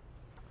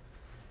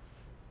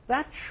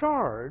 That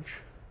charge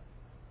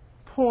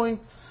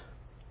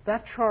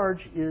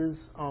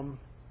is,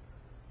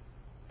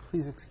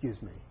 please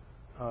excuse me,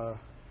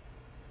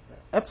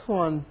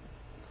 epsilon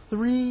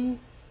 3,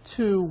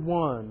 2,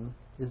 1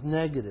 is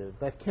negative.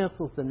 That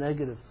cancels the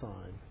negative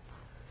sign.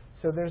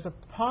 So there's a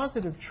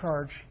positive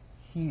charge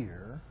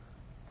here.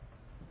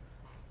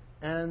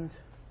 And,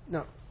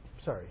 no,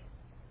 sorry.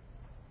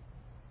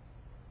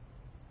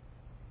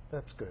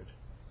 That's good.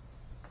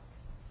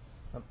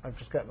 I've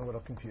just gotten a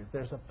little confused.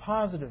 There's a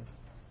positive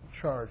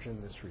charge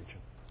in this region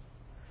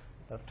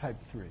of type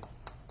 3.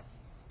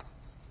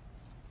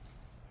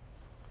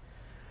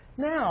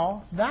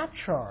 Now, that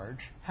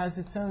charge has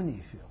its own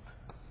E field.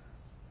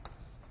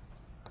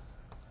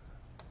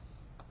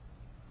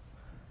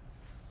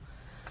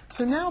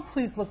 So now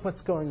please look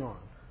what's going on.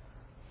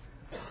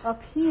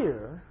 Up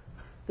here,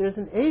 there's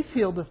an A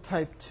field of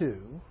type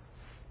 2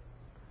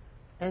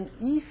 an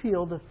E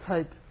field of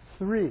type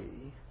 3,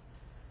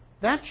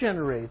 that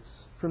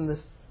generates from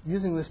this,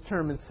 using this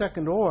term in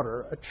second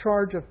order, a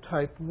charge of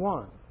type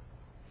 1.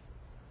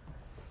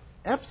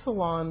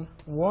 Epsilon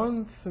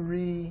 1,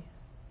 3,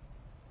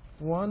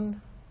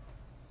 1,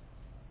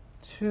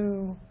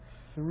 2,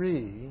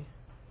 3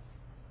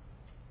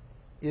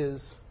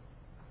 is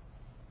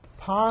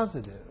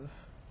positive.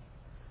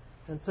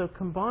 And so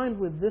combined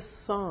with this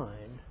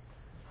sign,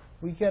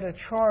 we get a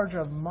charge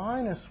of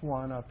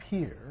 -1 up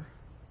here.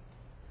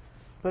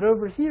 But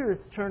over here,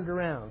 it's turned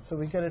around. So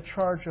we get a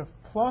charge of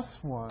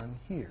 +1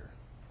 here.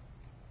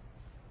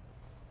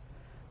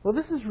 Well,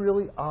 this is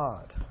really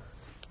odd.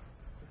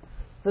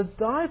 The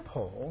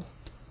dipole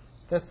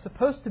that's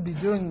supposed to be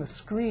doing the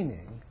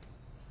screening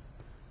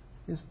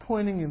is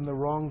pointing in the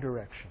wrong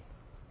direction.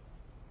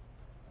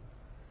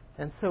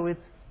 And so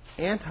it's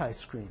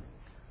anti-screening.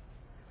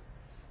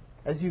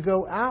 As you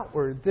go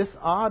outward, this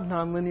odd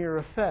nonlinear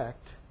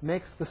effect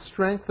makes the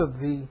strength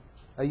of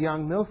a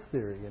Young-Mills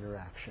theory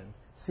interaction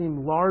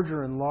seem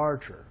larger and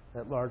larger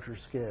at larger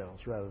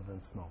scales rather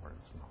than smaller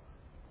and smaller.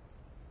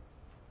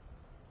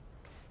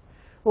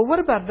 Well, what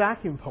about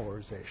vacuum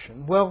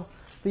polarization? Well,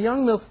 the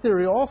Young-Mills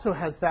theory also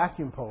has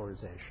vacuum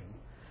polarization.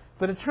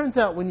 But it turns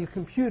out when you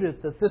compute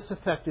it that this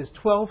effect is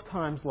 12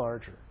 times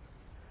larger.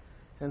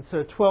 And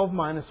so 12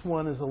 minus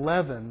 1 is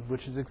 11,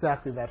 which is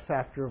exactly that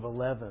factor of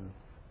 11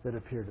 that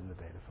appeared in the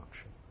beta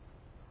function.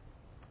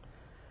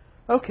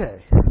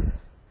 OK.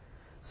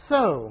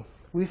 So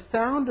we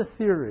found a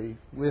theory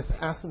with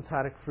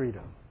asymptotic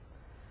freedom.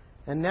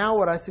 And now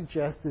what I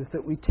suggest is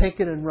that we take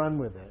it and run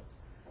with it.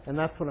 And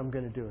that's what I'm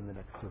going to do in the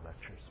next 2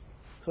 lectures.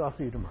 So I'll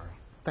see you tomorrow.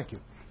 Thank you.